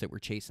sows that were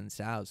chasing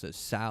sows. Those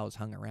sows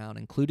hung around,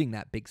 including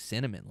that big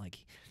cinnamon.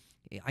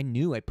 I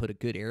knew I put a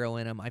good arrow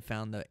in him. I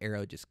found the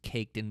arrow just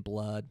caked in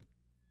blood.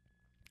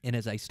 And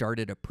as I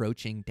started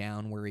approaching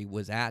down where he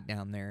was at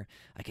down there,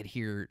 I could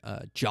hear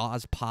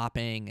jaws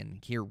popping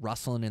and hear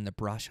rustling in the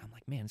brush. I'm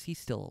like, man, is he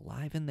still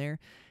alive in there?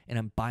 And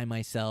I'm by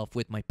myself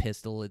with my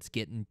pistol. It's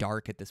getting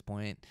dark at this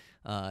point.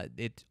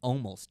 It's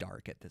almost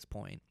dark at this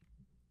point.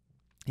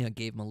 You know,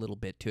 gave him a little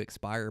bit to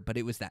expire, but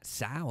it was that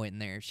sow in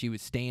there. She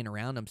was staying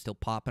around him, still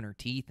popping her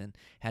teeth, and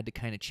had to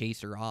kind of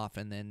chase her off,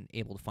 and then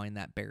able to find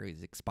that bear.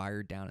 He's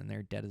expired down in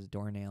there, dead as a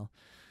doornail.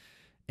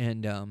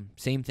 And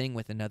same thing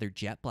with another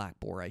jet black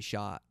boar I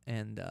shot,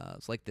 and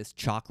it's like this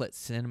chocolate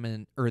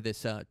cinnamon, or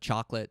this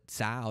chocolate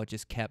sow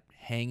just kept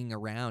hanging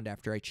around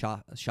after I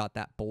shot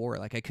that boar.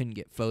 Like, I couldn't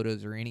get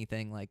photos or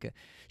anything. Like,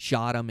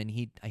 shot him, and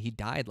he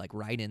died like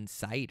right in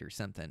sight or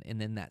something. And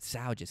then that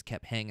sow just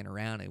kept hanging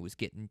around. It was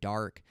getting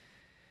dark,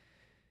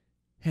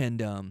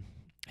 and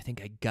I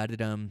think I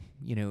gutted him,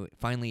 you know,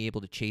 finally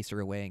able to chase her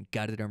away and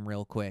gutted him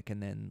real quick,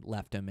 and then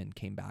left him and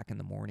came back in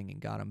the morning and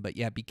got him. But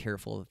yeah, be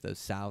careful if those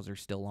sows are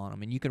still on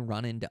them. And you can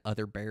run into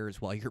other bears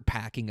while you're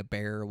packing a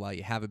bear or while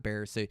you have a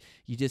bear. So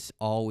you just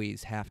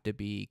always have to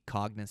be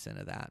cognizant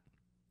of that.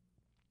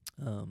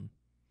 Oh,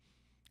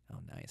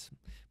 nice.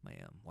 My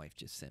wife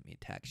just sent me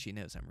a text. She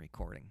knows I'm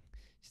recording.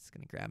 She's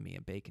going to grab me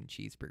a bacon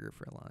cheeseburger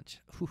for lunch.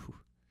 Whew,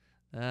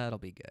 that'll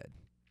be good.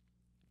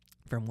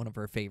 From one of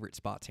our favorite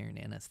spots here in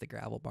Ennis, the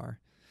Gravel Bar.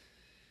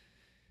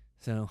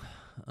 So,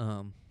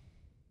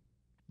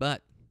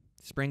 but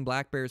spring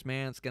black bears,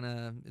 man, it's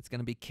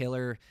gonna be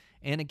killer.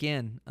 And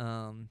again,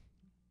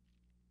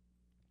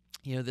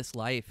 you know, this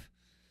life,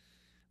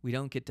 we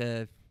don't get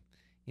to,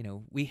 you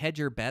know, we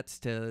hedge our bets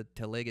to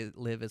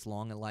live as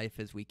long a life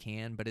as we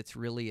can, but it's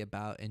really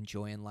about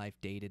enjoying life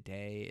day to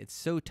day. It's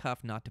so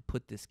tough not to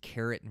put this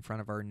carrot in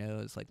front of our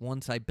nose. Like,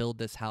 once I build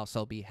this house,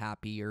 I'll be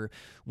happy, or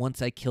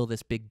once I kill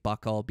this big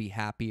buck, I'll be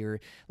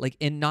happier. Like,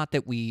 and not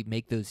that we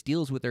make those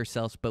deals with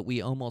ourselves, but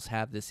we almost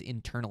have this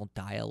internal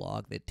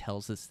dialogue that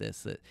tells us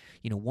this, that,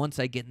 you know, once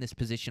I get in this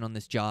position on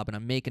this job and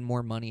I'm making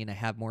more money and I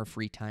have more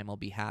free time, I'll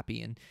be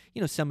happy. And, you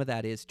know, some of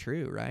that is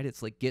true, right?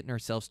 It's like getting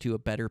ourselves to a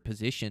better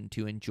position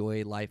to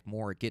enjoy life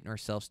more, getting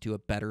ourselves to a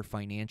better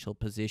financial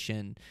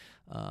position,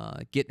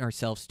 getting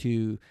ourselves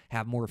to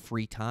have more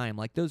free time.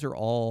 Like, those are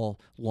all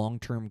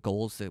long-term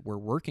goals that we're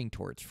working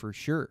towards for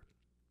sure.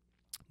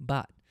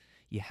 But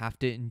you have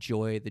to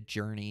enjoy the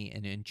journey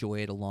and enjoy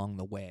it along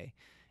the way.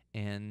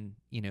 And,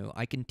 you know,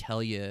 I can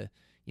tell you,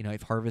 you know,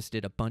 I've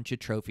harvested a bunch of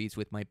trophies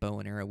with my bow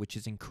and arrow, which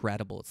is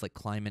incredible. It's like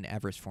climbing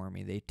Everest for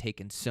me. They've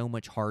taken so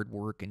much hard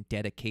work and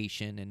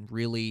dedication and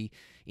really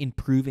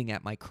improving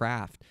at my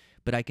craft.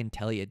 But I can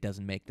tell you, it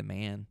doesn't make the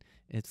man.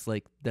 It's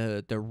like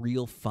the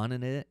real fun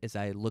in it is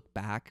I look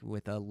back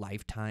with a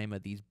lifetime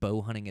of these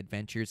bow hunting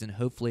adventures, and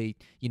hopefully,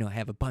 you know, I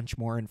have a bunch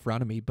more in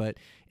front of me. But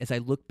as I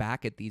look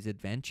back at these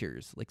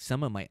adventures, like,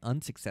 some of my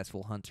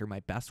unsuccessful hunts are my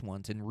best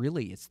ones. And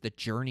really, it's the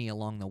journey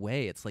along the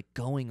way. It's like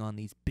going on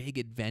these big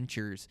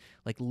adventures,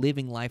 like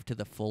living life to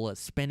the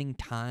fullest, spending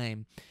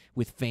time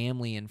with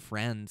family and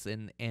friends,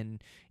 and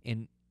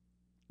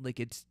like,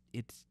 it's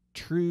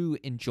true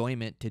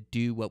enjoyment to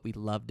do what we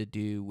love to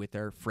do with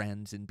our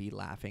friends and be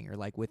laughing, or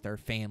like with our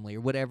family,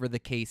 or whatever the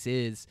case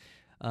is.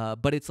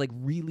 But it's like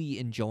really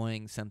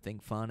enjoying something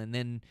fun, and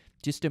then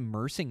just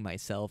immersing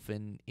myself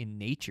in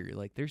nature.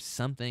 Like, there's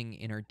something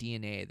in our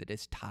DNA that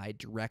is tied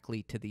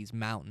directly to these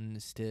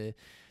mountains, to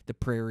the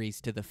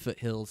prairies, to the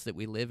foothills that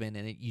we live in.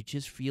 And you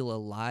just feel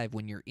alive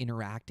when you're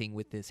interacting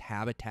with this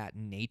habitat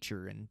in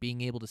nature, and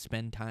being able to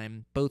spend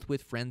time both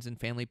with friends and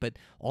family, but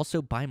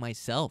also by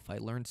myself. I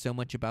learned so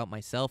much about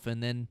myself,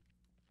 and then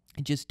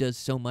it just does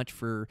so much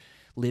for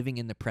living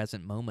in the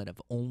present moment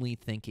of only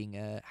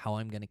thinking how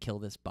I'm going to kill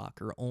this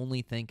buck, or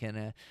only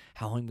thinking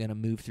how I'm going to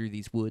move through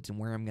these woods and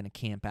where I'm going to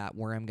camp at,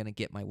 where I'm going to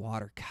get my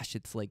water. Gosh,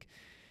 it's like,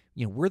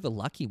 you know, we're the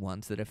lucky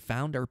ones that have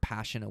found our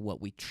passion of what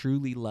we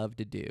truly love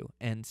to do.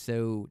 And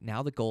so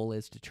now the goal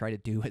is to try to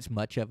do as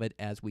much of it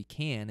as we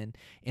can.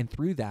 And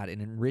through that,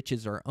 it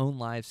enriches our own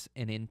lives.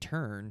 And in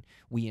turn,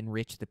 we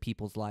enrich the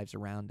people's lives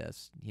around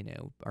us, you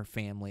know, our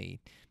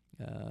family,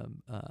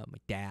 my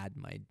dad,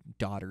 my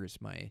daughters,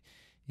 my,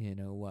 you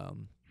know,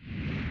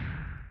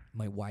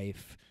 my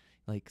wife,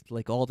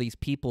 like all these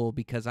people.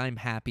 Because I'm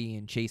happy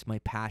and chase my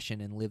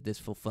passion and live this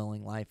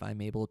fulfilling life,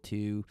 I'm able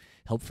to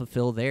help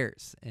fulfill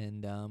theirs,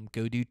 and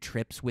go do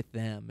trips with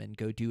them and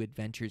go do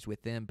adventures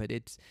with them. But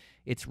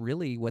it's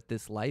really what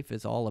this life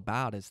is all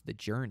about, is the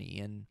journey.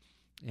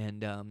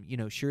 And you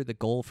know, sure, the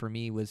goal for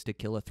me was to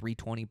kill a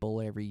 320 bull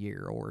every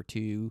year, or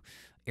to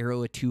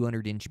arrow a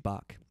 200-inch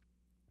buck.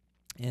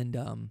 And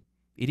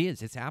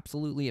it's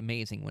absolutely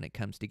amazing when it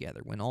comes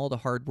together, when all the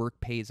hard work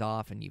pays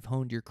off, and you've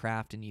honed your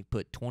craft, and you've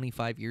put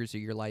 25 years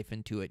of your life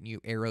into it, and you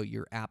arrow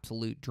your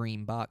absolute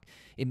dream buck.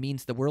 It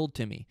means the world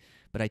to me.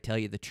 But I tell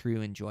you, the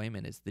true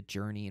enjoyment is the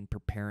journey, and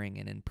preparing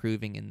and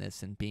improving in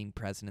this, and being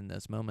present in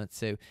those moments.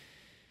 So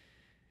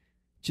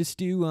just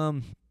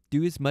do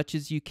as much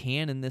as you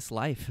can in this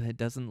life. It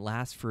doesn't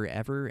last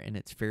forever, and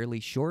it's fairly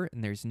short,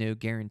 and there's no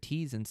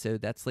guarantees. And so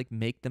that's like,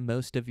 make the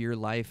most of your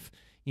life,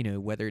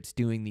 whether it's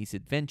doing these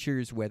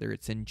adventures, whether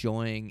it's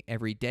enjoying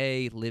every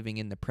day, living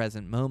in the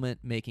present moment,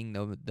 making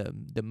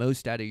the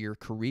most out of your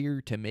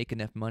career to make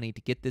enough money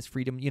to get this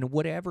freedom,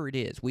 whatever it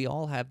is, we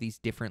all have these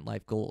different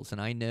life goals.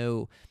 And I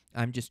know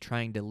I'm just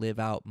trying to live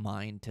out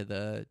mine to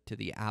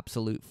the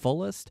absolute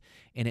fullest,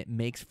 and it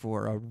makes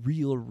for a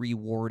real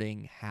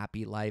rewarding,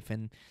 happy life,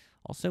 and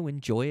also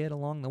enjoy it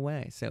along the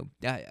way. So,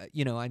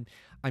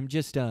 I'm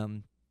just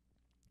I'm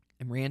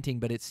ranting,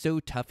 but it's so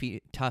tough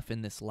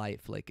in this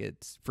life. Like,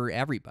 it's for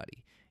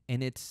everybody.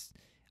 And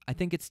I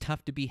think it's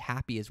tough to be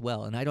happy as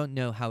well. And I don't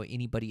know how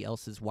anybody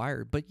else is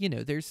wired, but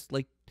there's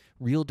like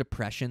real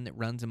depression that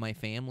runs in my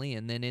family.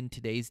 And then in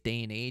today's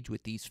day and age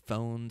with these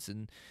phones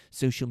and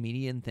social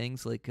media and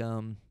things, like,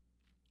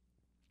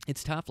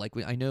 it's tough. Like,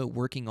 I know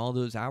working all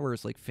those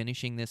hours, like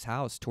finishing this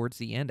house, towards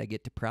the end, I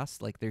get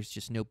depressed. Like, there's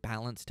just no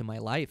balance to my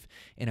life,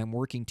 and I'm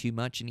working too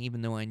much. And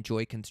even though I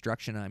enjoy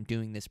construction, I'm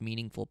doing this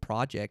meaningful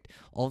project,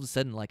 all of a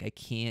sudden, like, I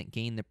can't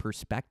gain the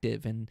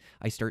perspective, and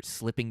I start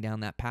slipping down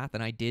that path.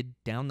 And I did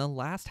down the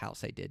last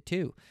house I did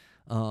too.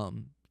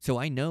 So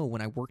I know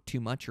when I work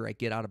too much or I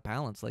get out of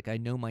balance, like, I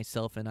know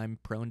myself, and I'm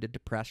prone to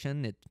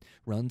depression. It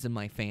runs in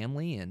my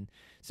family, and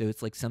so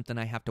it's like something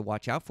I have to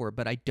watch out for.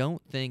 But I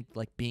don't think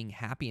like being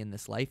happy in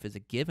this life is a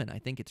given. I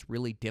think it's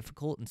really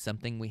difficult and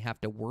something we have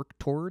to work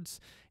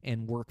towards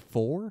and work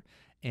for.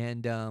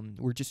 And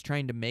we're just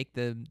trying to make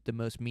the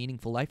most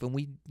meaningful life. And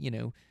we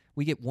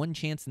get one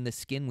chance in the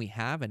skin we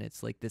have, and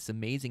it's like this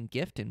amazing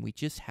gift, and we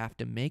just have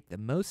to make the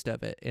most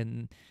of it.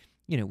 And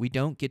we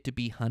don't get to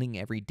be hunting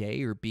every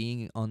day or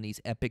being on these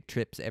epic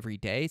trips every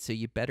day. So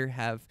you better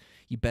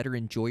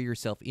enjoy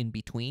yourself in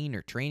between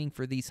or training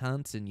for these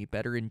hunts, and you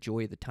better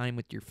enjoy the time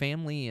with your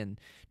family and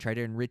try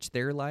to enrich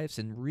their lives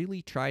and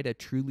really try to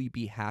truly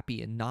be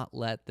happy and not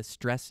let the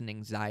stress and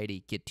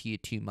anxiety get to you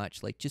too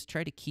much. Like, just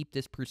try to keep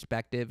this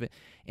perspective.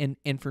 And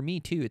for me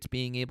too, it's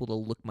being able to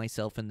look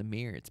myself in the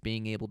mirror. It's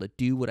being able to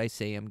do what I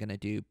say I'm going to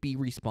do, be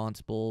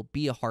responsible,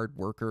 be a hard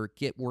worker,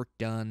 get work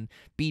done,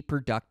 be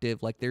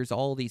productive. Like, there's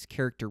all these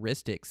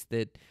characteristics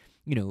that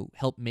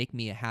help make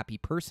me a happy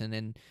person.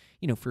 And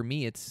for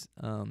me, it's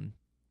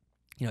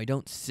I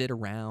don't sit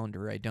around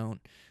or I don't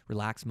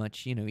relax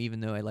much,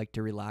 even though I like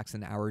to relax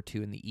an hour or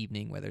two in the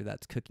evening, whether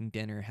that's cooking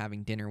dinner,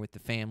 having dinner with the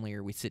family,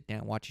 or we sit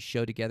down, watch a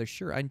show together.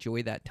 Sure, I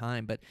enjoy that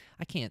time, but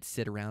I can't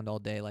sit around all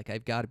day. Like,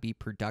 I've got to be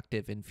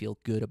productive and feel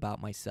good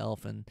about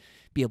myself and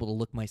be able to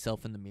look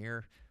myself in the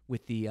mirror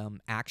with the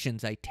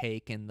actions I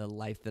take and the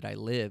life that I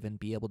live, and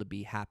be able to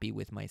be happy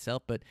with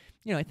myself. But,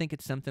 I think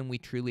it's something we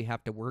truly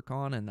have to work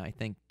on. And I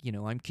think,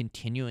 I'm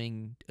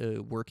continuing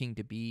working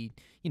to be,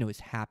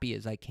 as happy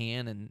as I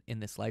can in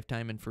this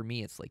lifetime. And for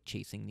me, it's like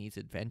chasing these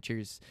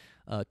adventures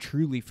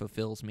truly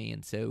fulfills me.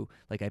 And so,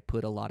 like, I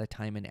put a lot of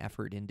time and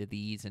effort into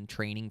these and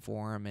training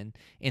for them.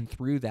 And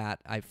through that,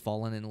 I've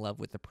fallen in love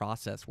with the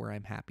process where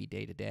I'm happy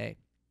day to day.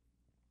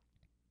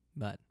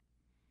 But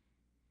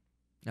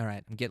all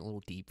right, I'm getting a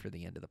little deep for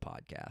the end of the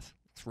podcast.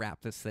 Let's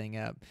wrap this thing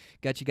up.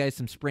 Got you guys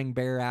some spring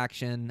bear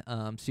action.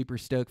 Super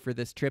stoked for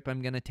this trip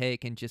I'm going to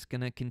take, and just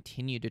going to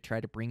continue to try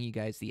to bring you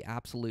guys the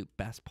absolute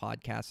best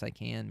podcasts I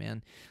can,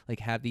 man. Like,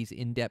 have these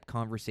in-depth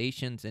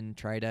conversations and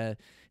try to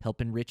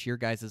help enrich your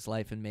guys'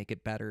 life and make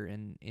it better,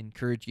 and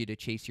encourage you to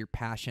chase your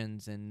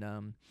passions and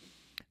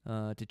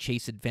to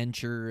chase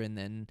adventure, and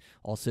then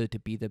also to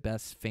be the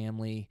best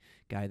family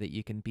guy that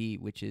you can be,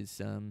 which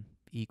is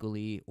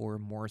equally or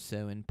more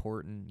so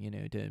important,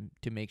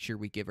 to make sure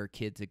we give our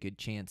kids a good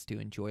chance to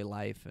enjoy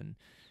life and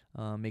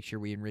make sure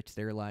we enrich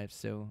their lives.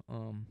 So,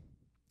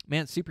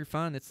 man, it's super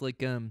fun. It's like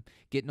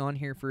getting on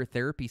here for a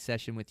therapy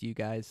session with you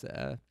guys.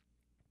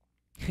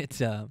 It's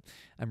I'm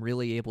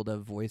really able to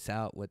voice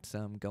out what's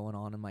going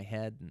on in my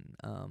head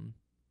and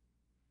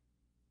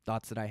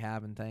thoughts that I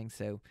have and things.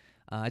 So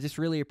I just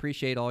really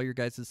appreciate all your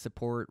guys'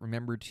 support.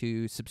 Remember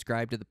to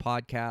subscribe to the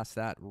podcast.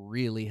 That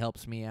really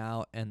helps me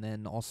out. And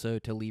then also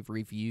to leave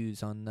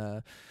reviews on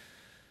the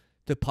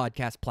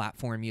podcast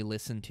platform you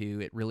listen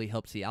to. It really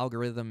helps the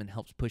algorithm and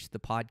helps push the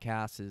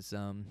podcast.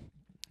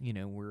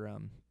 We're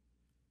I'm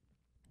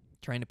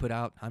trying to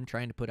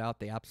put out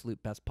the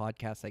absolute best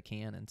podcast I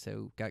can. And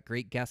so got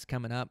great guests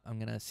coming up. I'm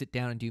going to sit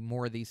down and do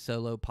more of these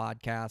solo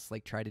podcasts,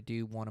 like try to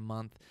do one a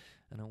month.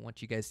 I don't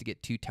want you guys to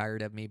get too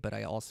tired of me, but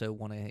I also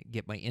want to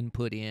get my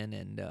input in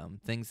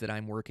and things that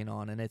I'm working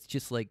on. And it's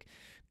just like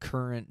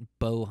current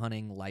bow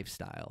hunting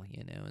lifestyle,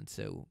 and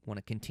so want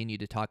to continue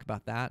to talk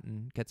about that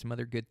and get some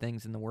other good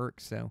things in the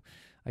works. So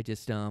I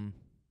just, I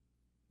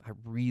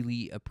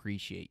really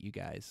appreciate you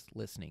guys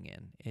listening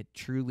in. It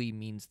truly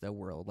means the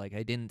world. Like,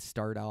 I didn't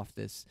start off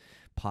this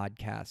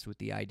podcast with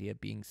the idea of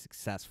being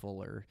successful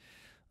or,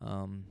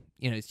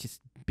 it's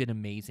just been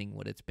amazing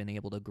what it's been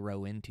able to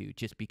grow into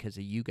just because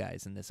of you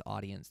guys and this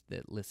audience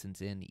that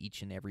listens in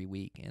each and every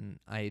week. And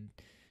I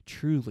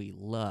truly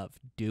love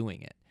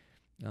doing it.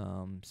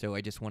 So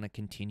I just want to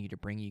continue to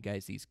bring you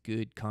guys these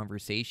good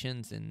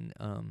conversations and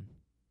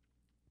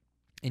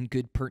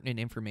good pertinent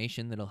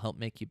information that'll help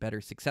make you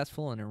better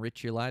successful and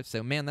enrich your lives.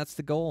 So, man, that's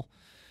the goal.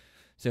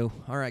 So,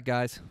 all right,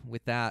 guys,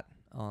 with that,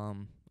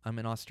 I'm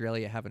in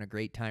Australia having a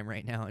great time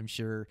right now, I'm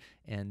sure,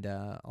 and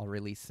I'll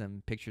release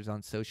some pictures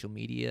on social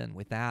media, and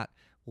with that,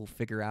 we'll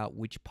figure out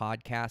which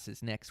podcast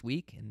is next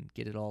week and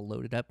get it all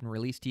loaded up and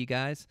released to you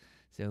guys.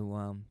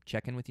 So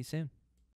check in with you soon.